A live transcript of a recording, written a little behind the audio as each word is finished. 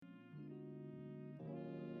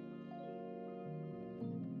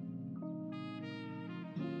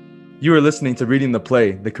You are listening to Reading the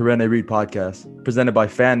Play, the Karene Reid podcast, presented by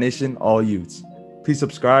Fan Nation All Youths. Please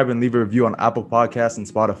subscribe and leave a review on Apple Podcasts and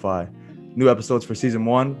Spotify. New episodes for Season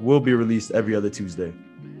 1 will be released every other Tuesday.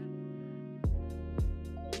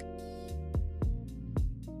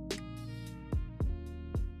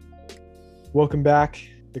 Welcome back,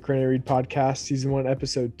 the Karene Reid podcast, Season 1,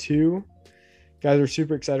 Episode 2. Guys, we're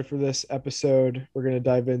super excited for this episode. We're going to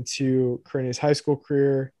dive into Karene's high school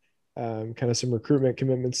career, kind of some recruitment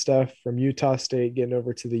commitment stuff from Utah State, getting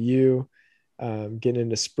over to the U, getting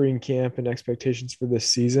into spring camp and expectations for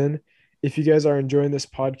this season. If you guys are enjoying this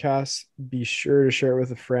podcast, be sure to share it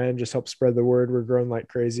with a friend. Just help spread the word. We're growing like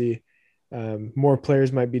crazy. More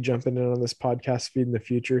players might be jumping in on this podcast feed in the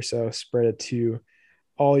future, so spread it to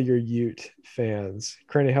all your Ute fans.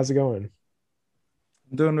 Karene, how's it going?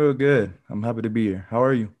 I'm doing real good. I'm happy to be here. How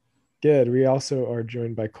are you? Good. We also are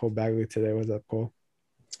joined by Cole Bagley today. What's up, Cole?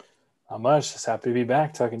 Not much. Just happy to be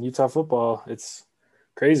back talking Utah football. It's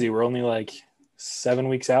crazy. We're only like 7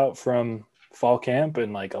 weeks out from fall camp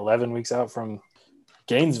and like 11 weeks out from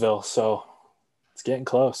Gainesville. So it's getting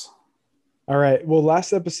close. All right. Well,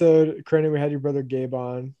 last episode, Karene, we had your brother Gabe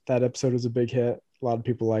on. That episode was a big hit. A lot of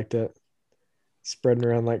people liked it. Spreading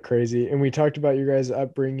around like crazy. And we talked about your guys'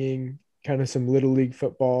 upbringing, kind of some little league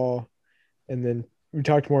football. And then we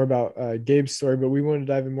talked more about Gabe's story, but we want to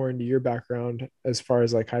dive in more into your background as far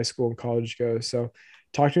as like high school and college goes. So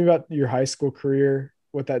talk to me about your high school career,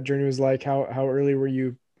 what that journey was like. How early were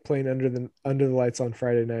you playing under the lights on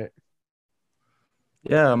Friday night?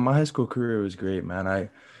 Yeah, my high school career was great, man. I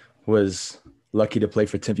was lucky to play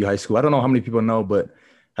for Timpview High School. I don't know how many people know, but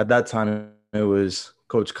at that time it was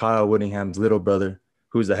Coach Kyle Whittingham's little brother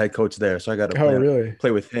who was the head coach there. So I got to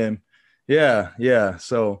play with him. Yeah.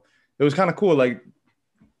 So it was kind of cool. Like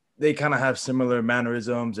they kind of have similar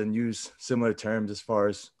mannerisms and use similar terms as far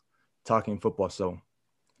as talking football. So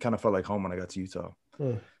kind of felt like home when I got to Utah.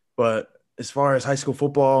 But as far as high school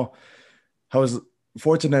football, I was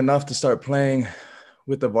fortunate enough to start playing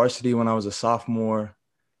with the varsity when I was a sophomore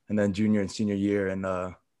and then junior and senior year. And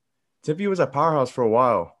Timpview was a powerhouse for a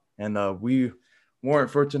while. And we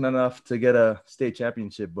weren't fortunate enough to get a state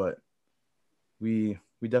championship, but we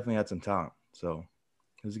definitely had some talent. So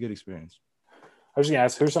it was a good experience. I was going to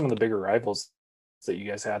ask, who are some of the bigger rivals that you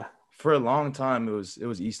guys had? For a long time, it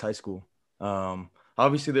was East High School.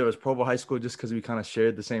 Obviously, there was Provo High School just because we kind of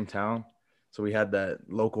shared the same town. So we had that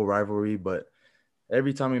local rivalry. But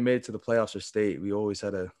every time we made it to the playoffs or state, we always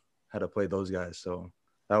had to play those guys. So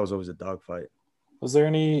that was always a dogfight. Was there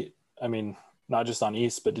any, not just on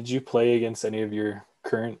East, but did you play against any of your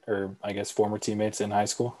current or I guess former teammates in high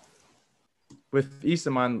school? With East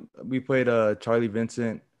of mine, we played Charlie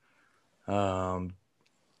Vincent.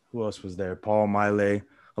 Who else was there? Paul Miley.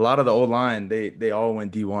 A lot of the old line, they all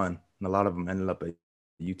went D1, and a lot of them ended up at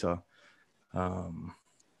Utah.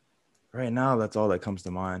 Right now, that's all that comes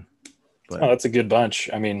to mind. But that's a good bunch.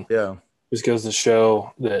 Yeah. This goes to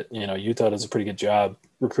show that, Utah does a pretty good job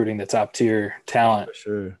recruiting the top tier talent,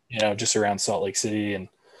 for sure. Just around Salt Lake City and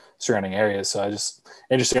surrounding areas. So I just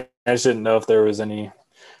didn't know if there was anybody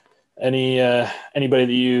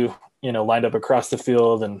that you lined up across the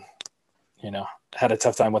field and, had a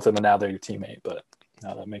tough time with them and now they're your teammate, but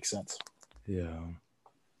no, that makes sense. Yeah.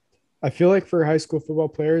 I feel like for high school football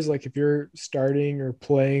players, like if you're starting or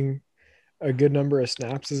playing a good number of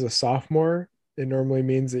snaps as a sophomore, it normally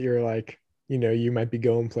means that you're like, you might be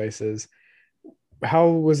going places. How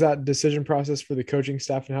was that decision process for the coaching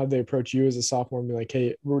staff and how they approach you as a sophomore and be like,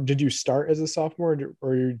 hey, did you start as a sophomore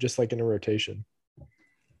or you're just like in a rotation?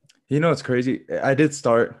 It's crazy. I did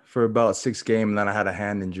start for about 6 games and then I had a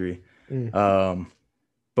hand injury.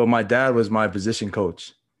 But my dad was my position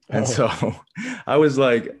coach. And so I was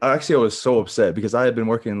so upset because I had been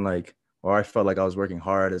working I felt like I was working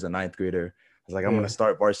hard as a 9th grader. I was like, I'm going to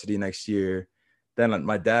start varsity next year. Then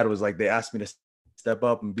my dad was like, they asked me to step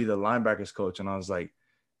up and be the linebackers coach. And I was like,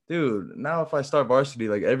 dude, now if I start varsity,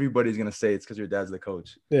 like everybody's going to say it's because your dad's the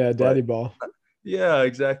coach. Yeah, daddy ball. Yeah,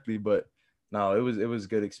 exactly. But no, it was a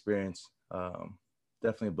good experience.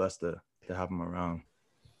 Definitely blessed to have him around.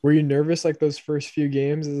 Were you nervous like those first few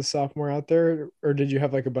games as a sophomore out there? Or did you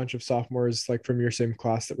have like a bunch of sophomores like from your same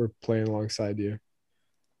class that were playing alongside you?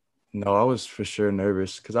 No, I was for sure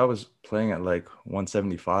nervous because I was playing at like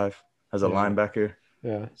 175 as a linebacker.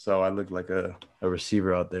 Yeah. So I looked like a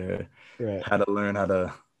receiver out there. Right. Had to learn how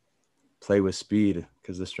to play with speed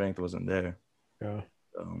because the strength wasn't there. Yeah.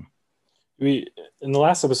 In the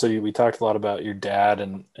last episode, we talked a lot about your dad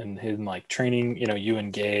and him like training, you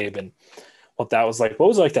and Gabe and what that was like. What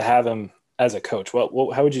was it like to have him as a coach? How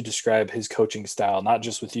would you describe his coaching style, not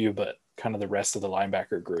just with you, but kind of the rest of the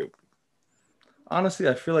linebacker group? honestly,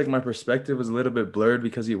 I feel like my perspective was a little bit blurred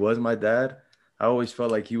because he was my dad. I always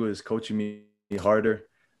felt like he was coaching me harder.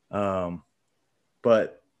 Um,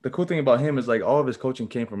 but the cool thing about him is like all of his coaching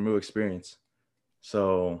came from real experience.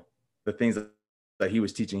 So the things that he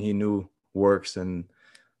was teaching, he knew works, and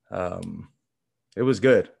um, it was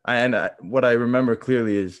good. What I remember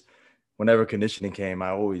clearly is whenever conditioning came, I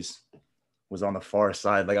always was on the far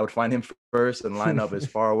side. Like I would find him first and line up as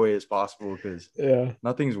far away as possible because Yeah.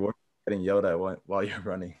 nothing's worth getting yelled at while you're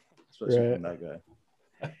running, especially Right. from that guy.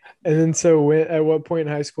 And then so at what point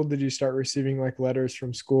in high school did you start receiving like letters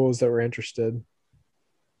from schools that were interested?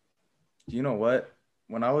 You know what?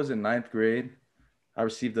 When I was in ninth grade, I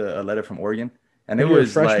received a letter from Oregon, and it When you were a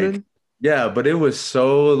was like, freshman? yeah, but it was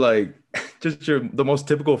so like just the most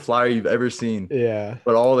typical flyer you've ever seen. Yeah.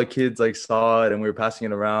 But all the kids like saw it, and we were passing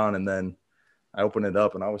it around, and then I opened it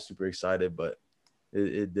up, and I was super excited, but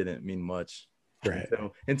it didn't mean much Right.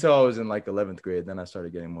 until I was in like 11th grade. Then I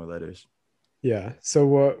started getting more letters. Yeah. So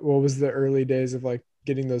what was the early days of like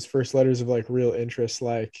getting those first letters of like real interest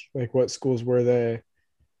like? Like what schools were they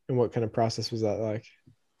and what kind of process was that like?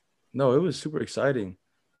 No, it was super exciting.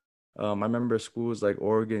 I remember schools like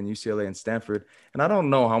Oregon, UCLA, and Stanford, and I don't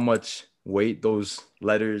know how much weight those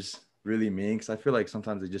letters really mean because I feel like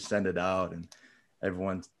sometimes they just send it out and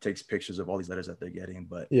everyone takes pictures of all these letters that they're getting.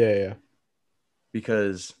 But Yeah, yeah.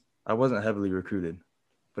 because I wasn't heavily recruited,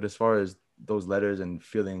 but as far as those letters and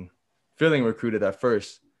feeling recruited at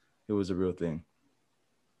first, it was a real thing.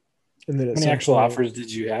 And then How at many some actual point, offers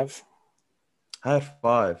did you have? I had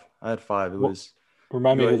five. It What, was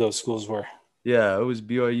remind me who BYU. those schools were. Yeah, it was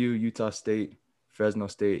BYU, Utah State, Fresno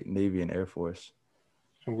State, Navy, and Air Force.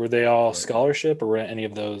 And were they all But scholarship or were any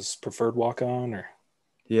of those preferred walk on or?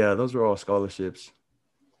 yeah, those were all scholarships.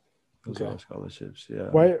 Okay. Yeah.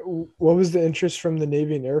 why what was the interest from the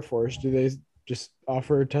Navy and Air Force? Do they just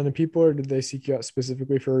offer a ton of people or did they seek you out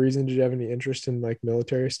specifically for a reason? Did you have any interest in like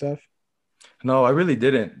military stuff? No, I really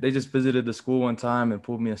didn't. They just visited the school one time and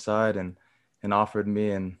pulled me aside and offered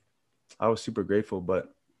me, and I was super grateful.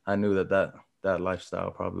 But I knew that lifestyle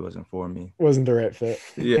probably wasn't for me. Wasn't the right fit.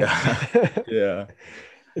 Yeah, yeah,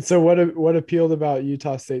 And so what appealed about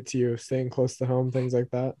Utah State to you? Staying close to home, things like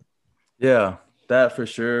that? yeah. That for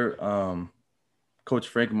sure. Coach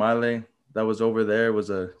Frank Miley, that was over there, was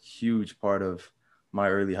a huge part of my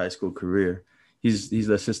early high school career. He's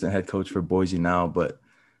the assistant head coach for Boise now, but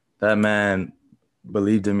that man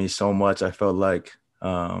believed in me so much. I felt like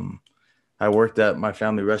I worked at my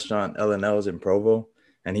family restaurant, L&L's in Provo,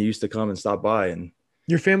 and he used to come and stop by. And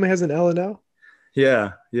Your family has an L&L?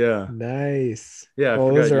 yeah, yeah, Nice. yeah. I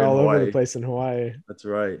Well, those forgot are you're in all over the Hawaii. place in Hawaii. That's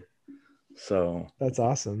right. So That's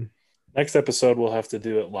awesome. Next episode, we'll have to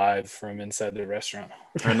do it live from inside the restaurant.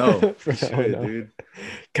 I know. For Shit, L&L. dude.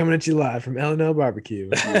 Coming at you live from L&L Barbecue.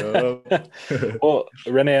 Yup. Well,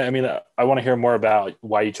 Renee, I mean, I want to hear more about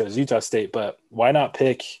why you chose Utah State, but why not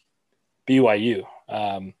pick BYU?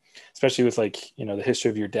 Especially with like, the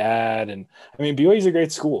history of your dad. And I mean, BYU is a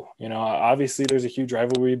great school. Obviously there's a huge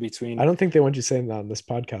rivalry between. I don't think they want you saying that on this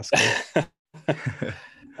podcast.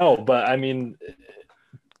 Oh, but I mean,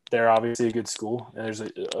 they're obviously a good school, and there's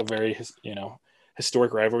a very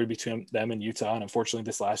historic rivalry between them and Utah. And unfortunately,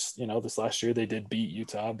 this last year they did beat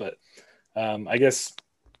Utah. But I guess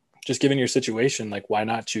just given your situation, like why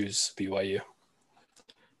not choose BYU?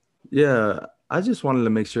 Yeah, I just wanted to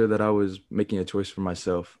make sure that I was making a choice for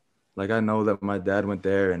myself. Like I know that my dad went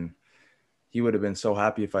there and he would have been so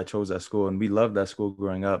happy if I chose that school, and we loved that school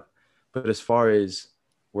growing up. But as far as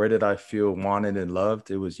where did I feel wanted and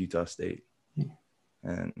loved, it was Utah State.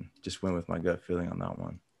 And just went with my gut feeling on that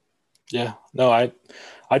one. Yeah, no, I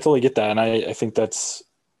totally get that. And I think that's,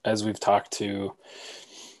 as we've talked to,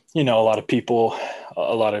 a lot of people,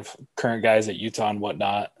 a lot of current guys at Utah and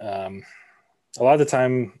whatnot. A lot of the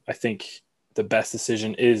time, I think the best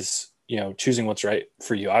decision is, choosing what's right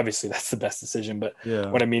for you. Obviously that's the best decision. But Yeah.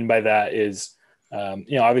 what I mean by that is,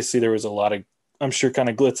 obviously there was a lot of, I'm sure, kind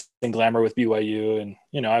of glitz and glamour with BYU. And,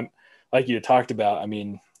 I'm like you talked about, I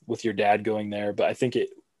mean, with your dad going there, but I think it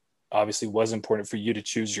obviously was important for you to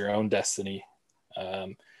choose your own destiny.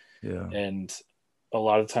 And a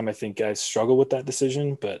lot of the time I think guys struggle with that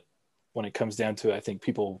decision, but when it comes down to it, I think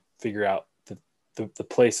people figure out that the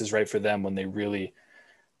place is right for them when they really,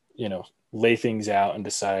 lay things out and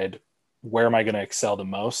decide, where am I going to excel the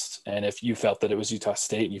most? And if you felt that it was Utah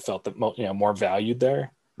State and you felt that, more valued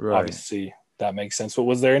there, Right. Obviously that makes sense. But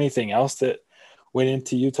was there anything else that went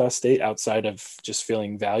into Utah State outside of just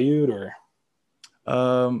feeling valued, or?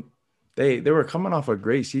 They were coming off a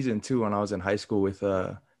great season too when I was in high school with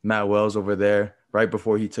Matt Wells over there right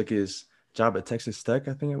before he took his job at Texas Tech,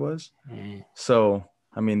 I think it was. So,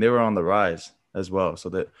 I mean, they were on the rise. as well. So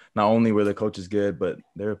that not only were the coaches good, but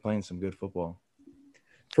they were playing some good football.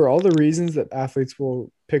 For all the reasons that athletes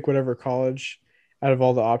will pick whatever college out of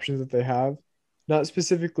all the options that they have, not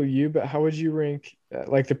specifically you, but how would you rank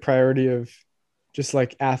like the priority of just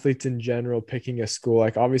like athletes in general picking a school?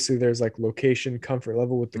 Like obviously there's like location, comfort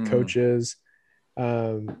level with the Mm, coaches,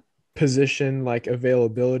 position, like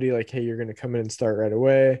availability, like hey, you're going to come in and start right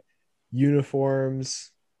away,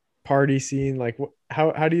 uniforms, party scene. Like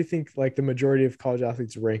how do you think like the majority of college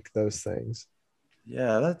athletes rank those things?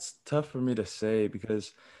 yeah, that's tough for me to say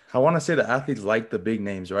because I want to say the athletes like the big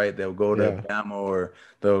names, right? They'll go to Yeah. Bama or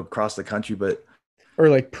they'll cross the country, but Or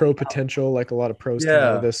like pro potential, like a lot of pros can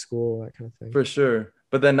go to yeah, this school, that kind of thing. for sure.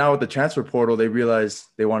 But then now with the transfer portal, they realize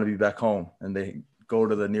they want to be back home and they go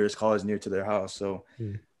to the nearest college near to their house. So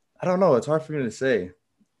Hmm. I don't know. It's hard for me to say.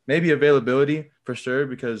 Maybe availability for sure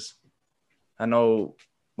because I know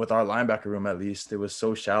with our linebacker room at least, it was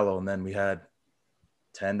so shallow, and then we had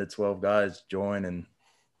 10 to 12 guys join, and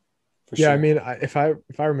For Yeah, I sure. mean, if I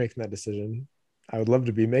were making that decision, I would love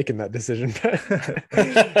to be making that decision. But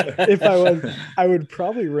if I was, I would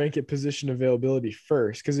probably rank it position availability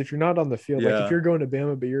first. Because if you're not on the field, like if yeah, you're going to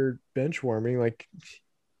Bama but you're bench warming, like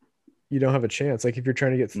you don't have a chance. Like if you're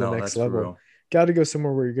trying to get to the no, next that's for level, real. got to go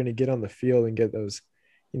somewhere where you're going to get on the field and get those,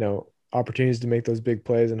 opportunities to make those big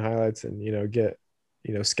plays and highlights and get,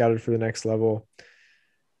 scouted for the next level.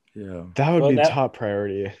 Yeah, That would Well, be now top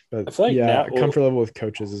priority. But I feel like yeah, comfort level with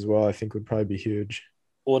coaches as well, I think would probably be huge.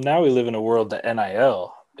 now we live in a world that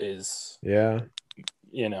NIL is, Yeah.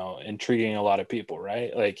 intriguing a lot of people,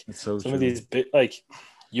 right? Like it's so some of true. these big, like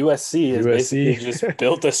USC has USC. basically just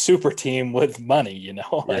built a super team with money,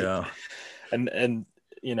 like, Yeah, and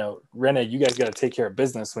Rene, you guys got to take care of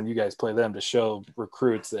business when you guys play them to show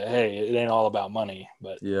recruits that hey, it ain't all about money.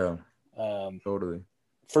 But yeah, um, totally.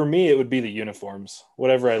 for me, it would be the uniforms,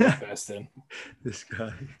 whatever I look best in. This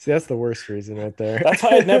guy. See, that's the worst reason right there. That's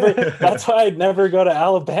why I'd never. That's why I'd never go to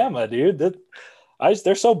Alabama, dude.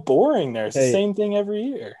 They're so boring there. It's the Hey, same thing every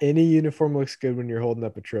year. any uniform looks good when you're holding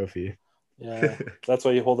up a trophy. Yeah, that's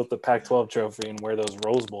why you hold up the Pac-12 trophy and wear those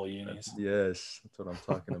Rose Bowl unis. Yes, that's what I'm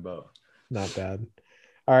talking about. Not bad.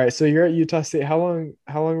 All right, so you're at Utah State. How long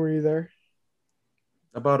were you there?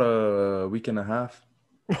 About a week and a half.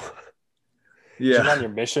 Did you go on Yeah. your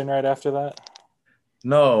mission right after that?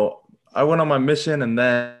 No, I went on my mission and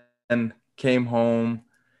then and came home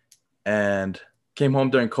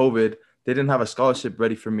during COVID. They didn't have a scholarship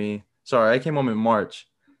ready for me. Sorry, I came home in March.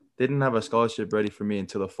 They didn't have a scholarship ready for me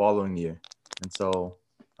until the following year. And so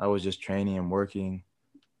I was just training and working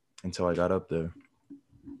until I got up there.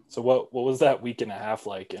 So what was that week and a half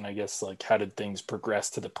like? And I guess like how did things progress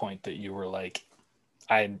to the point that you were like,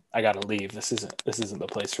 I gotta leave. This isn't the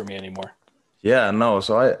place for me anymore. Yeah, no.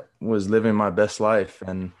 So I was living my best life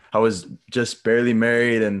and I was just barely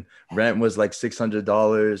married and rent was like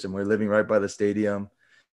 $600 and we're living right by the stadium.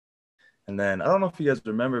 And then I don't know if you guys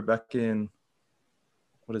remember back in,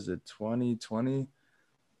 what is it, 2020?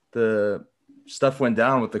 The stuff went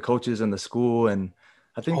down with the coaches and the school and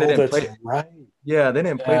I think they Oh, didn't that's play. right. Yeah, they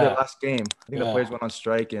didn't play their Yeah, last game. I think the yeah, players went on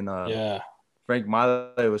strike and yeah. Frank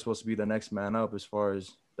Miley was supposed to be the next man up as far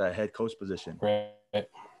as that head coach position. Right.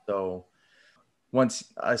 So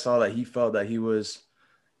once I saw that he felt that he was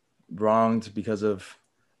wronged because of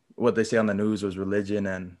what they say on the news was religion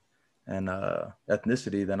and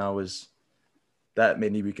ethnicity, then that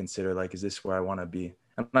made me reconsider, like, is this where I want to be?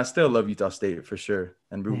 And I still love Utah State for sure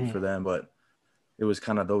and root Mm-hmm. for them, but it was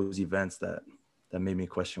kind of those events that made me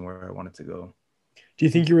question where I wanted to go. Do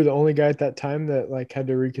you think you were the only guy at that time that like had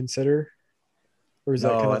to reconsider, or is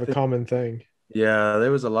that No, kind I of a think, common thing? yeah,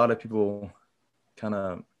 there was a lot of people kind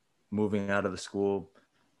of moving out of the school,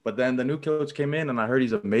 but then the new coach came in and I heard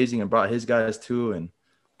he's amazing and brought his guys too. And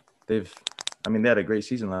they've, I mean, they had a great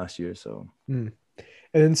season last year. So Hmm.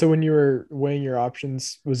 And then so when you were weighing your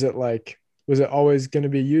options, was it always going to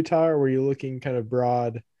be Utah, or were you looking kind of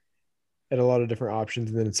broad at a lot of different options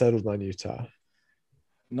and then settled on Utah?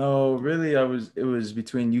 no, really, it was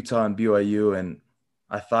between Utah and BYU. And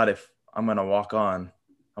I thought if I'm going to walk on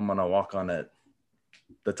at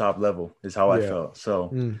the top level is how I Yeah. felt. So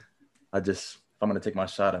Hmm. if I'm going to take my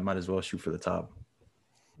shot, I might as well shoot for the top.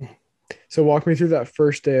 So walk me through that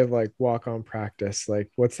first day of like walk on practice. Like,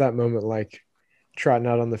 what's that moment like trotting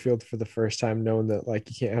out on the field for the first time, knowing that like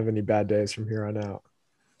you can't have any bad days from here on out?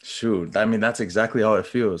 Shoot. I mean, that's exactly how it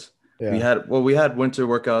feels. Yeah. We had winter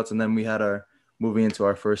workouts and then we had our moving into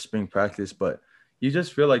our first spring practice, but you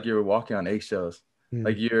just feel like you're walking on eggshells. Hmm.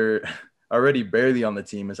 Like you're already barely on the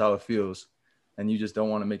team is how it feels. And you just don't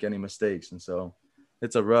want to make any mistakes. And so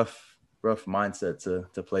it's a rough mindset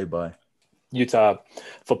to play by. Utah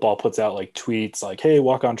football puts out like tweets like, hey,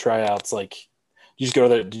 walk on tryouts. Like, you just go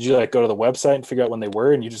to did you like go to the website and figure out when they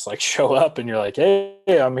were, and you just like show up and you're like, hey,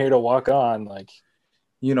 I'm here to walk on? Like,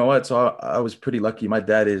 You know what? So I was pretty lucky. My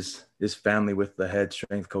dad is family with the head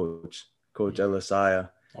strength coach, Coach Elisaya,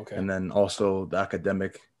 okay. and then also the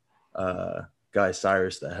academic uh, guy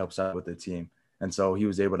Cyrus that helps out with the team. And so he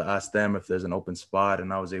was able to ask them if there's an open spot,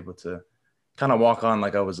 and I was able to kind of walk on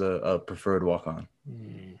like I was a preferred walk on.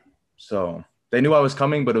 Mm. So they knew I was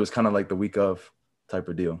coming, but it was kind of like the week of type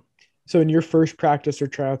of deal. So in your first practice or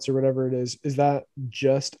tryouts or whatever it is that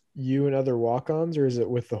just you and other walk-ons, or is it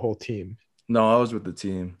with the whole team? No, I was with the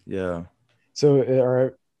team. Yeah.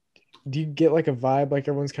 So do you get like a vibe like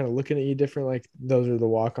everyone's kind of looking at you different, like those are the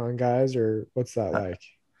walk-on guys, or what's that I, like?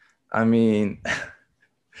 I mean,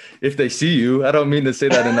 if they see you, I don't mean to say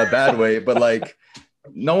that in a bad way, but like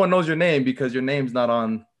no one knows your name because your name's not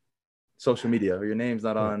on social media or your name's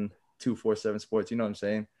not Yeah. on 247 Sports. You know what I'm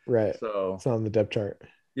saying? Right. So It's not on the depth chart.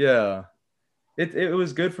 yeah, it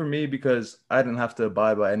was good for me because I didn't have to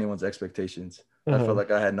abide by anyone's expectations. I felt Uh-huh. like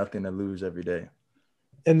I had nothing to lose every day.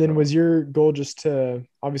 And then So was your goal just to,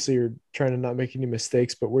 obviously you're trying to not make any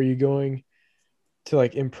mistakes, but were you going to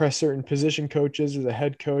like impress certain position coaches or the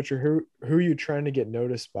head coach, or who are you trying to get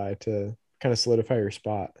noticed by to kind of solidify your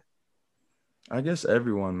spot? I guess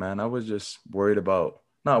everyone, man. I was just worried about,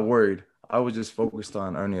 not worried. I was just focused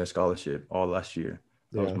on earning a scholarship all last year.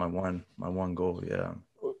 That was Yeah. my one goal. Yeah.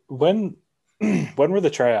 When when were the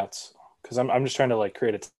tryouts? Because I'm just trying to like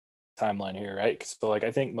create a timeline here, right? So like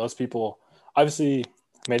I think most people, obviously,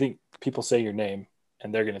 I think people say your name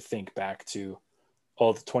and they're gonna think back to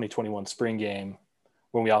all the 2021 spring game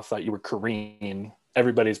when we all thought you were Karene.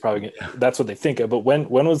 Everybody's probably that's what they think of. But when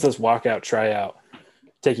was this walkout tryout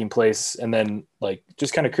taking place? And then like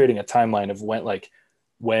just kind of creating a timeline of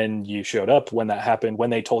when you showed up, when that happened,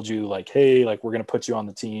 when they told you like, hey, like we're gonna put you on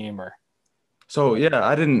the team, or So yeah,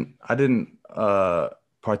 I didn't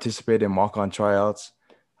participate in walk-on tryouts.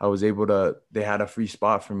 I was able to, they had a free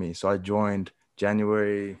spot for me. So I joined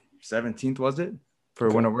January 17th, was it? For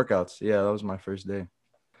okay, winter workouts. Yeah, that was my first day.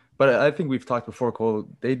 But I think we've talked before, Cole.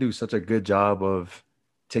 They do such a good job of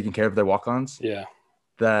taking care of their walk-ons yeah,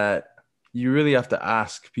 that you really have to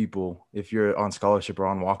ask people if you're on scholarship or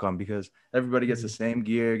on walk-on because everybody gets the Mhm. same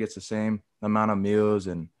gear, gets the same amount of meals,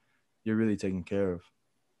 and you're really taken care of.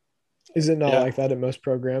 Is it not yeah. like that at most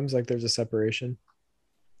programs? Like there's a separation?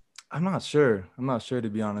 I'm not sure. I'm not sure to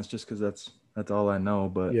be honest, just because that's all I know.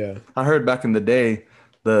 But Yeah. I heard back in the day,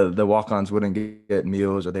 the walk-ons wouldn't get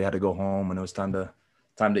meals or they had to go home when it was time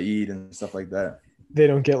to eat and stuff like that. They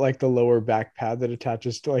don't get like the lower back pad that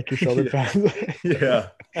attaches to like your shoulder Yeah, pad. yeah,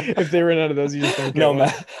 If they run out of those, you just don't get no one.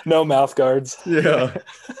 no mouth guards. yeah.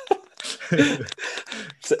 If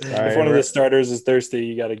Sorry, one of the starters is thirsty,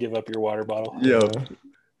 you got to give up your water bottle. Yep. yeah.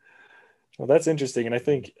 Well, that's interesting, and I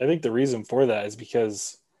think the reason for that is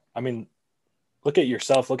because I mean, look at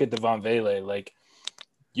yourself, look at Devon Vele. Like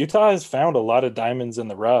Utah has found a lot of diamonds in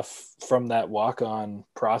the rough from that walk-on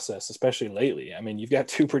process, especially lately. I mean, you've got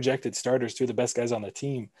two projected starters, two of the best guys on the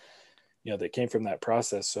team, that came from that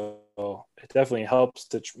process. So it definitely helps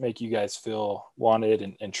to make you guys feel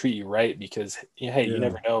wanted and treat you right because, hey, you Yeah.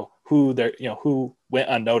 never know who went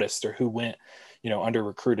unnoticed or who went, under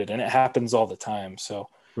recruited, and it happens all the time. So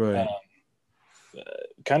uh, Right.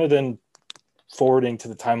 kind of then forwarding to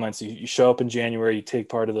the timeline. So you show up in January, you take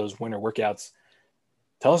part of those winter workouts.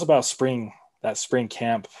 Tell us about that spring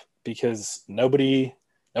camp, because nobody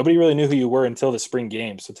really knew who you were until the spring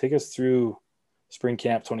game. So take us through spring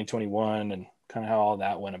camp 2021 and kind of how all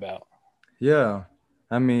that went about. Yeah.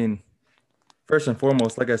 I mean, first and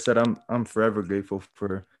foremost, like I said, I'm forever grateful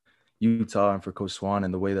for Utah and for Coach Swan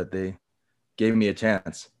and the way that they gave me a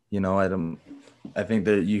chance. I think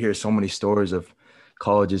that you hear so many stories of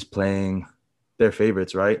colleges playing their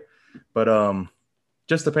favorites, right? But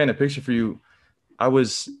just to paint a picture for you, I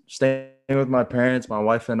was staying with my parents, my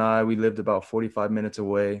wife and I. We lived about 45 minutes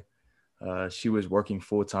away. She was working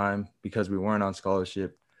full time because we weren't on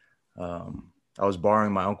scholarship. I was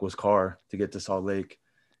borrowing my uncle's car to get to Salt Lake,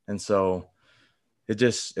 and so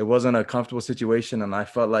it wasn't a comfortable situation, and I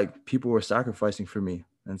felt like people were sacrificing for me,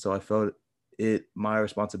 and so I felt it my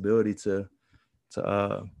responsibility to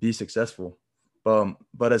be successful.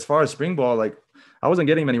 But as far as spring ball, like I wasn't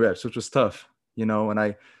getting many reps, which was tough, and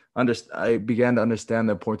I began to understand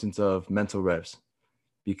the importance of mental reps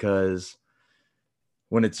because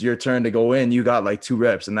when it's your turn to go in, you got like 2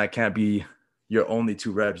 reps, and that can't be your only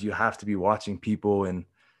 2 reps. You have to be watching people, and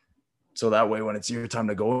so that way when it's your time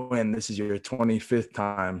to go in, this is your 25th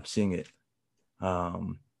time seeing it.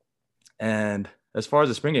 And as far as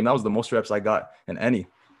the spring game, that was the most reps I got in any.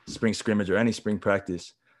 spring scrimmage or any spring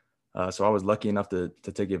practice. So I was lucky enough to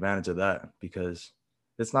take advantage of that, because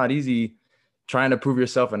it's not easy trying to prove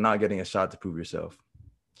yourself and not getting a shot to prove yourself.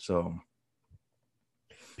 So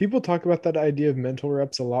People talk about that idea of mental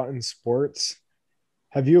reps a lot in sports.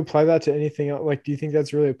 Have you applied that to anything else? Like, do you think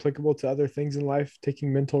that's really applicable to other things in life,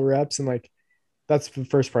 taking mental reps? And like, that's the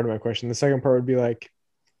first part of my question. The second part would be like,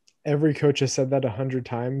 every coach has said that 100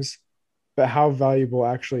 times, but how valuable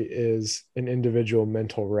actually is an individual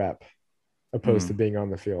mental rep opposed to being on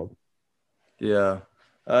the field? yeah.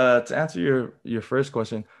 To answer your first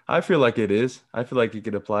question, I feel like it is. I feel like you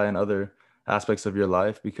could apply in other aspects of your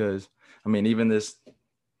life, because I mean, even this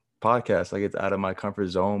podcast, like, it's out of my comfort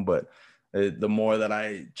zone, but the more that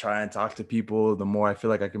I try and talk to people, the more I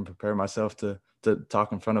feel like I can prepare myself to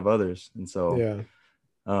talk in front of others. And so, Yeah.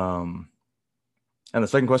 um, and the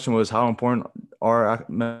second question was, how important are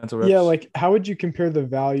mental Yeah. reps? Like, how would you compare the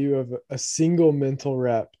value of a single mental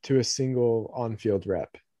rep to a single on field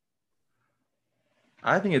rep?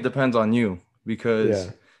 I think it depends on you, because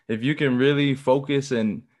Yeah. if you can really focus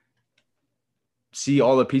and see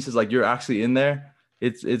all the pieces, like you're actually in there,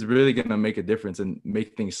 it's really gonna make a difference and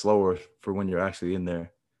make things slower for when you're actually in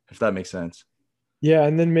there, if that makes sense. Yeah.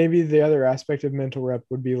 And then maybe the other aspect of mental rep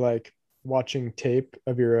would be like watching tape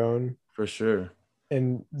of your own. For sure.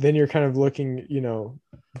 And then you're kind of looking,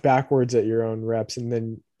 backwards at your own reps and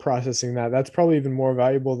then processing that. That's probably even more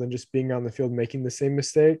valuable than just being on the field making the same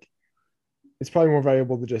mistake. It's probably more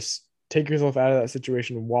valuable to just take yourself out of that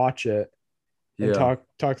situation, watch it, and Yeah.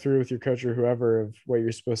 talk through with your coach or whoever of what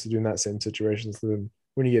you're supposed to do in that same situation. So then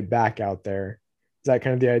when you get back out there, is that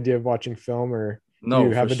kind of the idea of watching film, or do you No,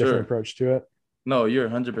 for have a different sure. approach to it? No, you're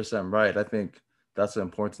 100% right. I think that's the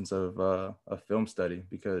importance of a film study,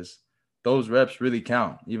 because those reps really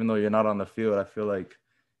count. Even though you're not on the field, I feel like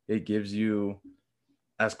it gives you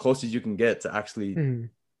as close as you can get to actually Mhm.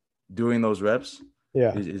 doing those reps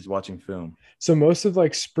Yeah. is watching film. So most of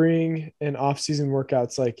like spring and off season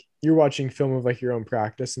workouts, like you're watching film of like your own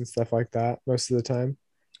practice and stuff like that most of the time.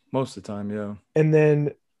 Most of the time, yeah. And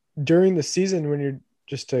then during the season, when you're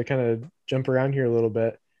just to kind of jump around here a little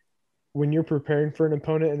bit, when you're preparing for an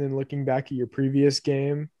opponent and then looking back at your previous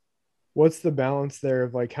game, what's the balance there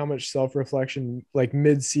of like how much self-reflection, like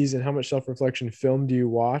mid-season, how much self-reflection film do you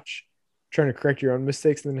watch trying to correct your own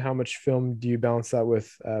mistakes, and then how much film do you balance that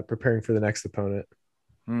with preparing for the next opponent?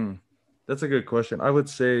 Hmm. That's a good question. I would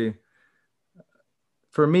say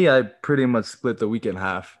for me, I pretty much split the week in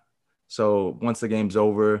half. So once the game's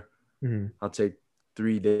over, Mhm. I'll take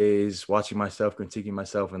 3 days watching myself, critiquing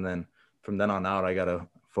myself, and then from then on out, I gotta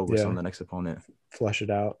focus on Yeah, the next opponent. flush it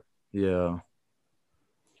out. Yeah.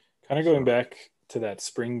 Kind of going So back to that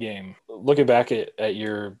spring game, looking back at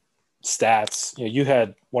your stats, you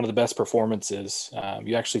had one of the best performances.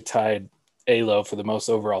 You actually tied ALO for the most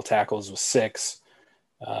overall tackles with 6.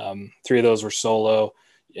 3 of those were solo,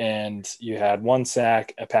 and you had 1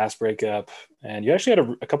 sack, a pass breakup, and you actually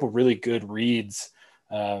had a couple really good reads.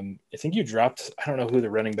 I think you dropped, I don't know who the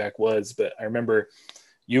running back was, but I remember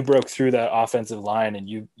you broke through that offensive line and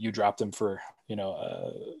you dropped him for,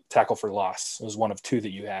 a tackle for loss. It was one of 2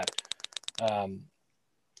 that you had.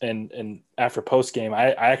 And after post game,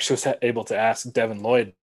 I actually was able to ask Devin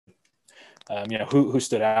Lloyd, who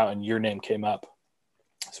stood out, and your name came up.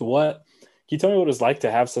 So can you tell me what it was like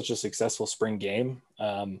to have such a successful spring game?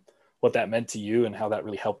 What that meant to you and how that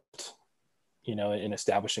really helped, in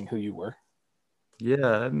establishing who you were?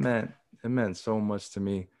 yeah, it meant so much to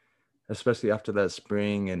me, especially after that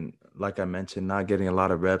spring. And like I mentioned, not getting a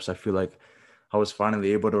lot of reps. I feel like I was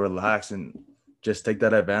finally able to relax and just take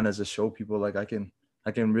that advantage to show people like I can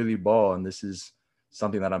really ball, and this is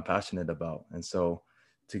something that I'm passionate about. And so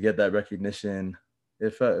to get that recognition,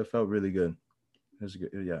 it felt really good. It was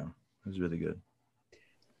good. Yeah, it was really good.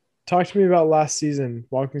 Talk to me about last season.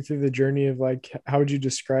 Walk me through the journey of like, how would you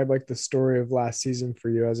describe like the story of last season for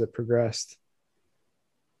you as it progressed?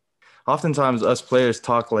 Oftentimes us players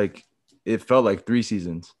talk like it felt like 3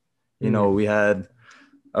 seasons. Mm, We had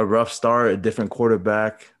a rough start, a different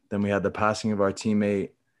quarterback, then we had the passing of our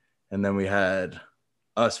teammate, and then we had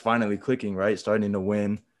us finally clicking, right? Starting to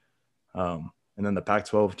win. And then the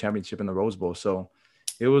Pac-12 championship in the Rose Bowl. So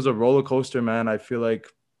it was a roller coaster, man. I feel like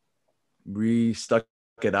we stuck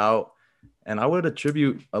it out. And I would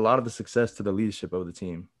attribute a lot of the success to the leadership of the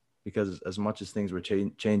team, because as much as things were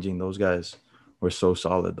changing, those guys were so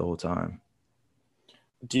solid the whole time.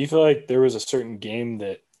 Do you feel like there was a certain game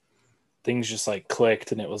that things just like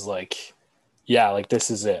clicked and it was like, yeah, like this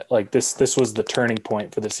is it. Like this was the turning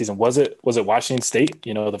point for the season. Was it Washington State?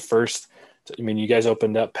 The first. I mean, you guys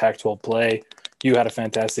opened up Pac-12 play. You had a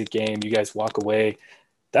fantastic game. You guys walk away.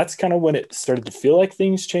 that's kind of when it started to feel like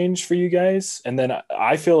things changed for you guys. And then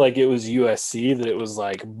I feel like it was USC that it was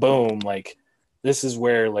like, boom, like this is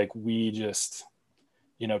where like we just,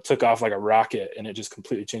 took off like a rocket and it just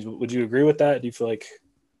completely changed. Would you agree with that? Do you feel like?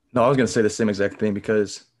 No, I was gonna say the same exact thing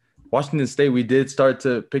because Washington State, we did start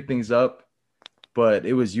to pick things up, but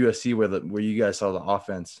it was USC where you guys saw the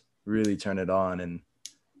offense really turn it on, and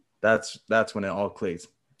that's when it all clicked.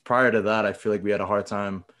 Prior to that, I feel like we had a hard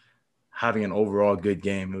time having an overall good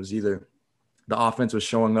game. It was either the offense was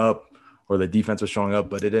showing up or the defense was showing up,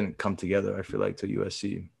 but it didn't come together, I feel like, to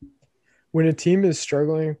USC. When a team is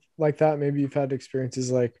struggling like that, maybe you've had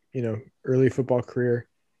experiences like, early football career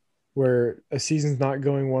where a season's not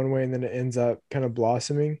going one way and then it ends up kind of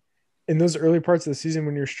blossoming. In those early parts of the season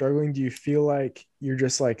when you're struggling, do you feel like you're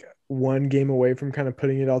just like one game away from kind of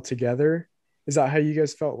putting it all together? Is that how you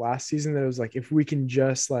guys felt last season? That it was like, if we can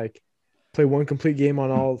just like play one complete game on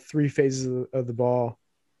all three phases of the ball,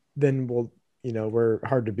 then we're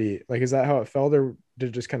hard to beat. Like, is that how it felt, or did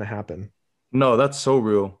it just kind of happen? No, that's so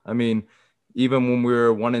real. I mean, even when we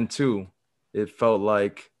were 1-2, it felt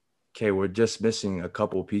like, okay, we're just missing a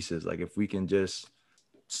couple pieces. Like if we can just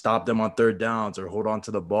stop them on third downs or hold on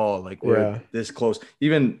to the ball, like we're Yeah. this close.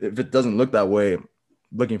 Even if it doesn't look that way,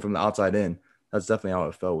 looking from the outside in, that's definitely how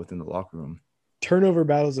it felt within the locker room. Turnover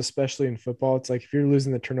battles, especially in football, it's like if you're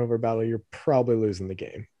losing the turnover battle, you're probably losing the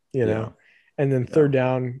game, Yeah. And then Yeah. third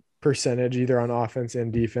down percentage, either on offense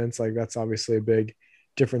and defense, like that's obviously a big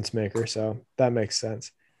difference maker. So that makes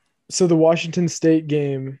sense. So the Washington State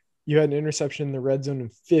game, you had an interception in the red zone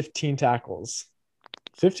and 15 tackles.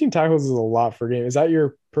 15 tackles is a lot for a game. Is that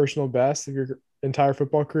your personal best of your entire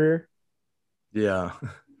football career? Yeah.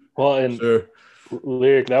 Well, and Sure.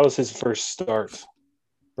 Lyric, that was his first start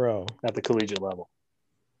Bro, at the collegiate level.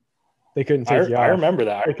 they couldn't I, take you I off. remember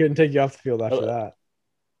that. They couldn't take you off the field after that.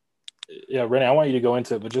 Yeah, Renee, I want you to go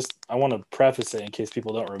into it, but just I want to preface it in case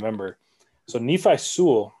people don't remember. So Nephi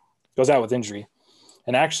Sewell goes out with injury.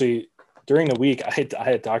 And actually, during the week, I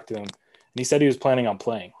had talked to him, and he said he was planning on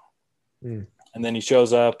playing. Mm. And then he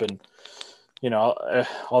shows up, and,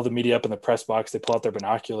 all the media up in the press box, they pull out their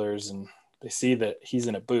binoculars, and they see that he's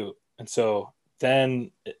in a boot. And so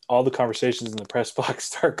then all the conversations in the press box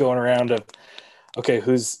start going around of, okay,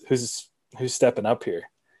 who's stepping up here?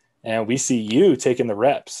 And we see you taking the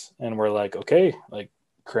reps, and we're like, okay, like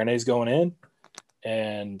Karene's going in,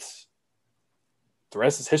 and the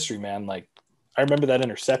rest is history, man. Like I remember that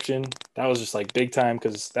interception. That was just like big time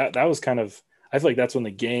because that was kind of, I feel like that's when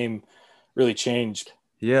the game really changed.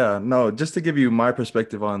 Yeah. No, just to give you my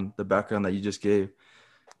perspective on the background that you just gave,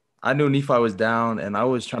 I knew Nephi was down and I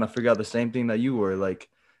was trying to figure out the same thing that you were. Like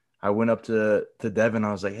I went up to Devin.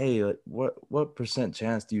 I was like, hey, like, what percent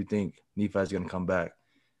chance do you think Nephi's going to come back?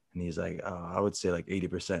 And he's like, I would say like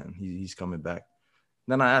 80%. He's coming back.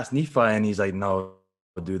 Then I asked Nephi and he's like, no,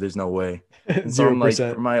 dude, there's no way. And so I'm like,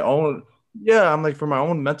 0%. for my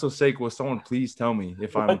own mental sake, will someone please tell me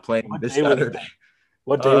if I'm playing What this day was Saturday? that?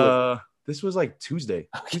 What day was it? This was like Tuesday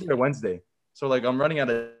or Wednesday. So like I'm running out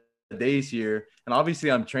of days here. And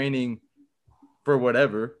obviously I'm training for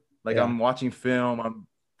whatever. Like Yeah. I'm watching film, I'm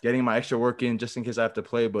getting my extra work in just in case I have to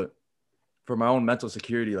play. But for my own mental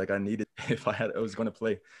security, like I needed if I was going to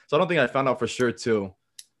play. So I don't think I found out for sure till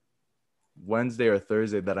Wednesday or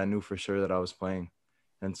Thursday that I knew for sure that I was playing.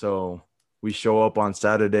 And so we show up on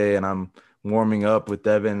Saturday and I'm warming up with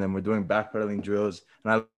Devin and we're doing backpedaling drills.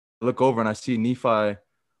 And I look over and I see Nephi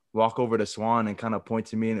walk over to Swan and kind of point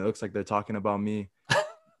to me and it looks like they're talking about me.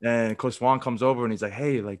 And Coach Swan comes over and he's like,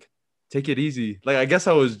 hey, like, take it easy. Like, I guess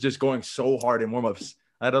I was just going so hard in warm-ups.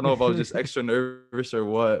 I don't know if I was just extra nervous or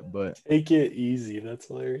what, but Take it easy. That's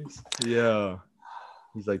hilarious. yeah.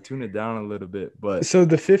 He's like, tune it down a little bit. But So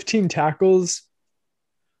the 15 tackles,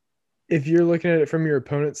 if you're looking at it from your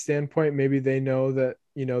opponent's standpoint, maybe they know that,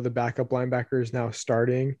 the backup linebacker is now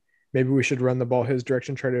starting. Maybe we should run the ball his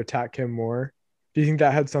direction, try to attack him more. Do you think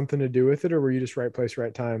that had something to do with it, or were you just right place,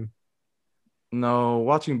 right time? no,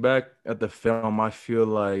 watching back at the film, I feel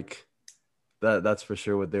like that's for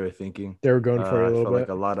sure what they were thinking. They were going for it a I little felt like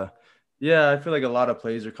bit. I feel like a lot of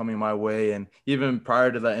plays are coming my way. And even prior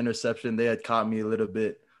to that interception, they had caught me a little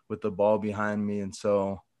bit with the ball behind me. And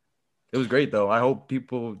so it was great, though. I hope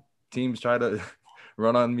teams try to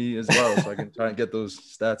run on me as well so I can try and get those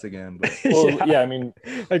stats again. But Well, yeah, I mean,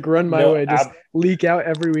 like run my no, way, just leak out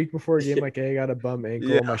every week before a game. Like, hey, I got a bum ankle,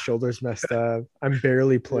 yeah, my shoulder's messed up, I'm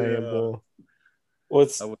barely yeah, playable. well,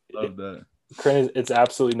 I would love that. it's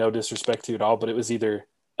absolutely no disrespect to you at all, but it was either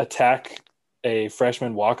attack a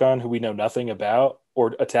freshman walk-on who we know nothing about,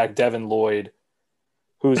 or attack Devin Lloyd,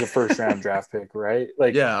 who's a first-round draft pick, right?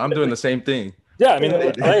 Like, Yeah, I'm doing the same thing. Yeah, I mean,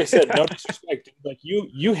 like I said, no disrespect. Like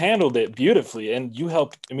you handled it beautifully, and you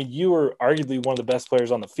helped. I mean, you were arguably one of the best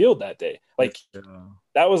players on the field that day. Like Yeah,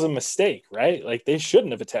 that was a mistake, right? Like they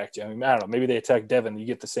shouldn't have attacked you. I mean, I don't know. Maybe they attacked Devin. You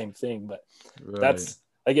get the same thing, but right. that's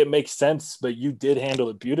like it makes sense. But you did handle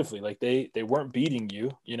it beautifully. Like they weren't beating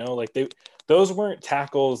you. You know, like those weren't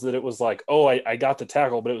tackles that it was like, oh, I got the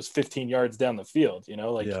tackle, but it was 15 yards down the field. You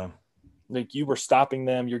know, Yeah. like you were stopping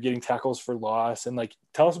them, you're getting tackles for loss, and like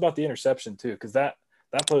tell us about the interception too, because that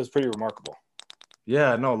play was pretty remarkable.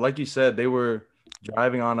 Yeah, no, like you said, they were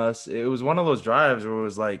driving on us. It was one of those drives where it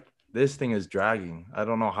was like, this thing is dragging. I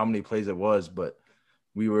don't know how many plays it was, but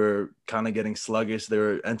we were kind of getting sluggish. They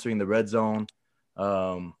were entering the red zone.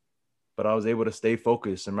 Um, but I was able to stay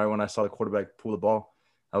focused. And right when I saw the quarterback pull the ball,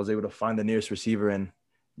 I was able to find the nearest receiver. And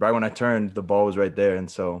right when I turned, the ball was right there. And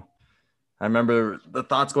so I remember the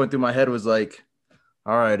thoughts going through my head was like,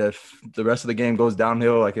 all right, if the rest of the game goes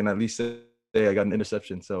downhill, I can at least say I got an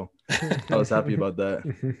interception. So I was happy about that.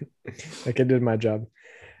 Like I did my job.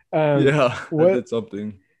 Yeah, I What did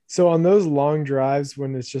something. so on those long drives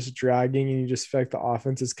when it's just dragging and you just feel like the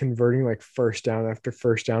offense is converting like first down after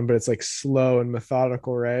first down, but it's like slow and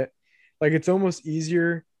methodical, right? Like it's almost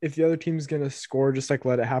easier if the other team's gonna score, just like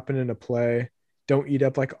let it happen in a play. Don't eat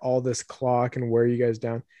up like all this clock and wear you guys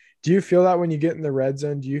down. Do you feel that when you get in the red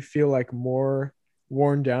zone? Do you feel like more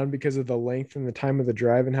worn down because of the length and the time of the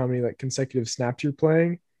drive and how many like consecutive snaps you're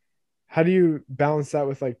playing? How do you balance that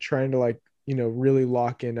with like trying to like, really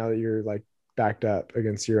lock in now that you're like backed up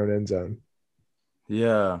against your own end zone?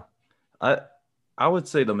 Yeah. I I would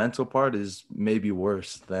say the mental part is maybe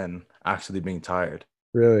worse than actually being tired.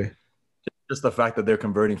 Really? Just the fact that they're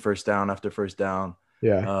converting first down after first down.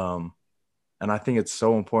 Yeah. Um, and I think it's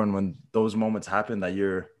so important when those moments happen that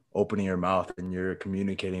you're opening your mouth and you're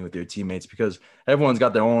communicating with your teammates because everyone's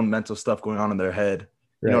got their own mental stuff going on in their head.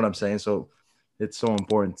 You know Right. what I'm saying? So it's so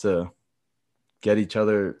important to get each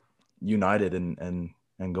other united and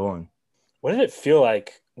going. What did it feel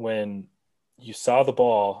like when you saw the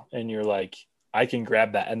ball and you're like, I can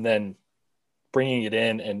grab that, and then bringing it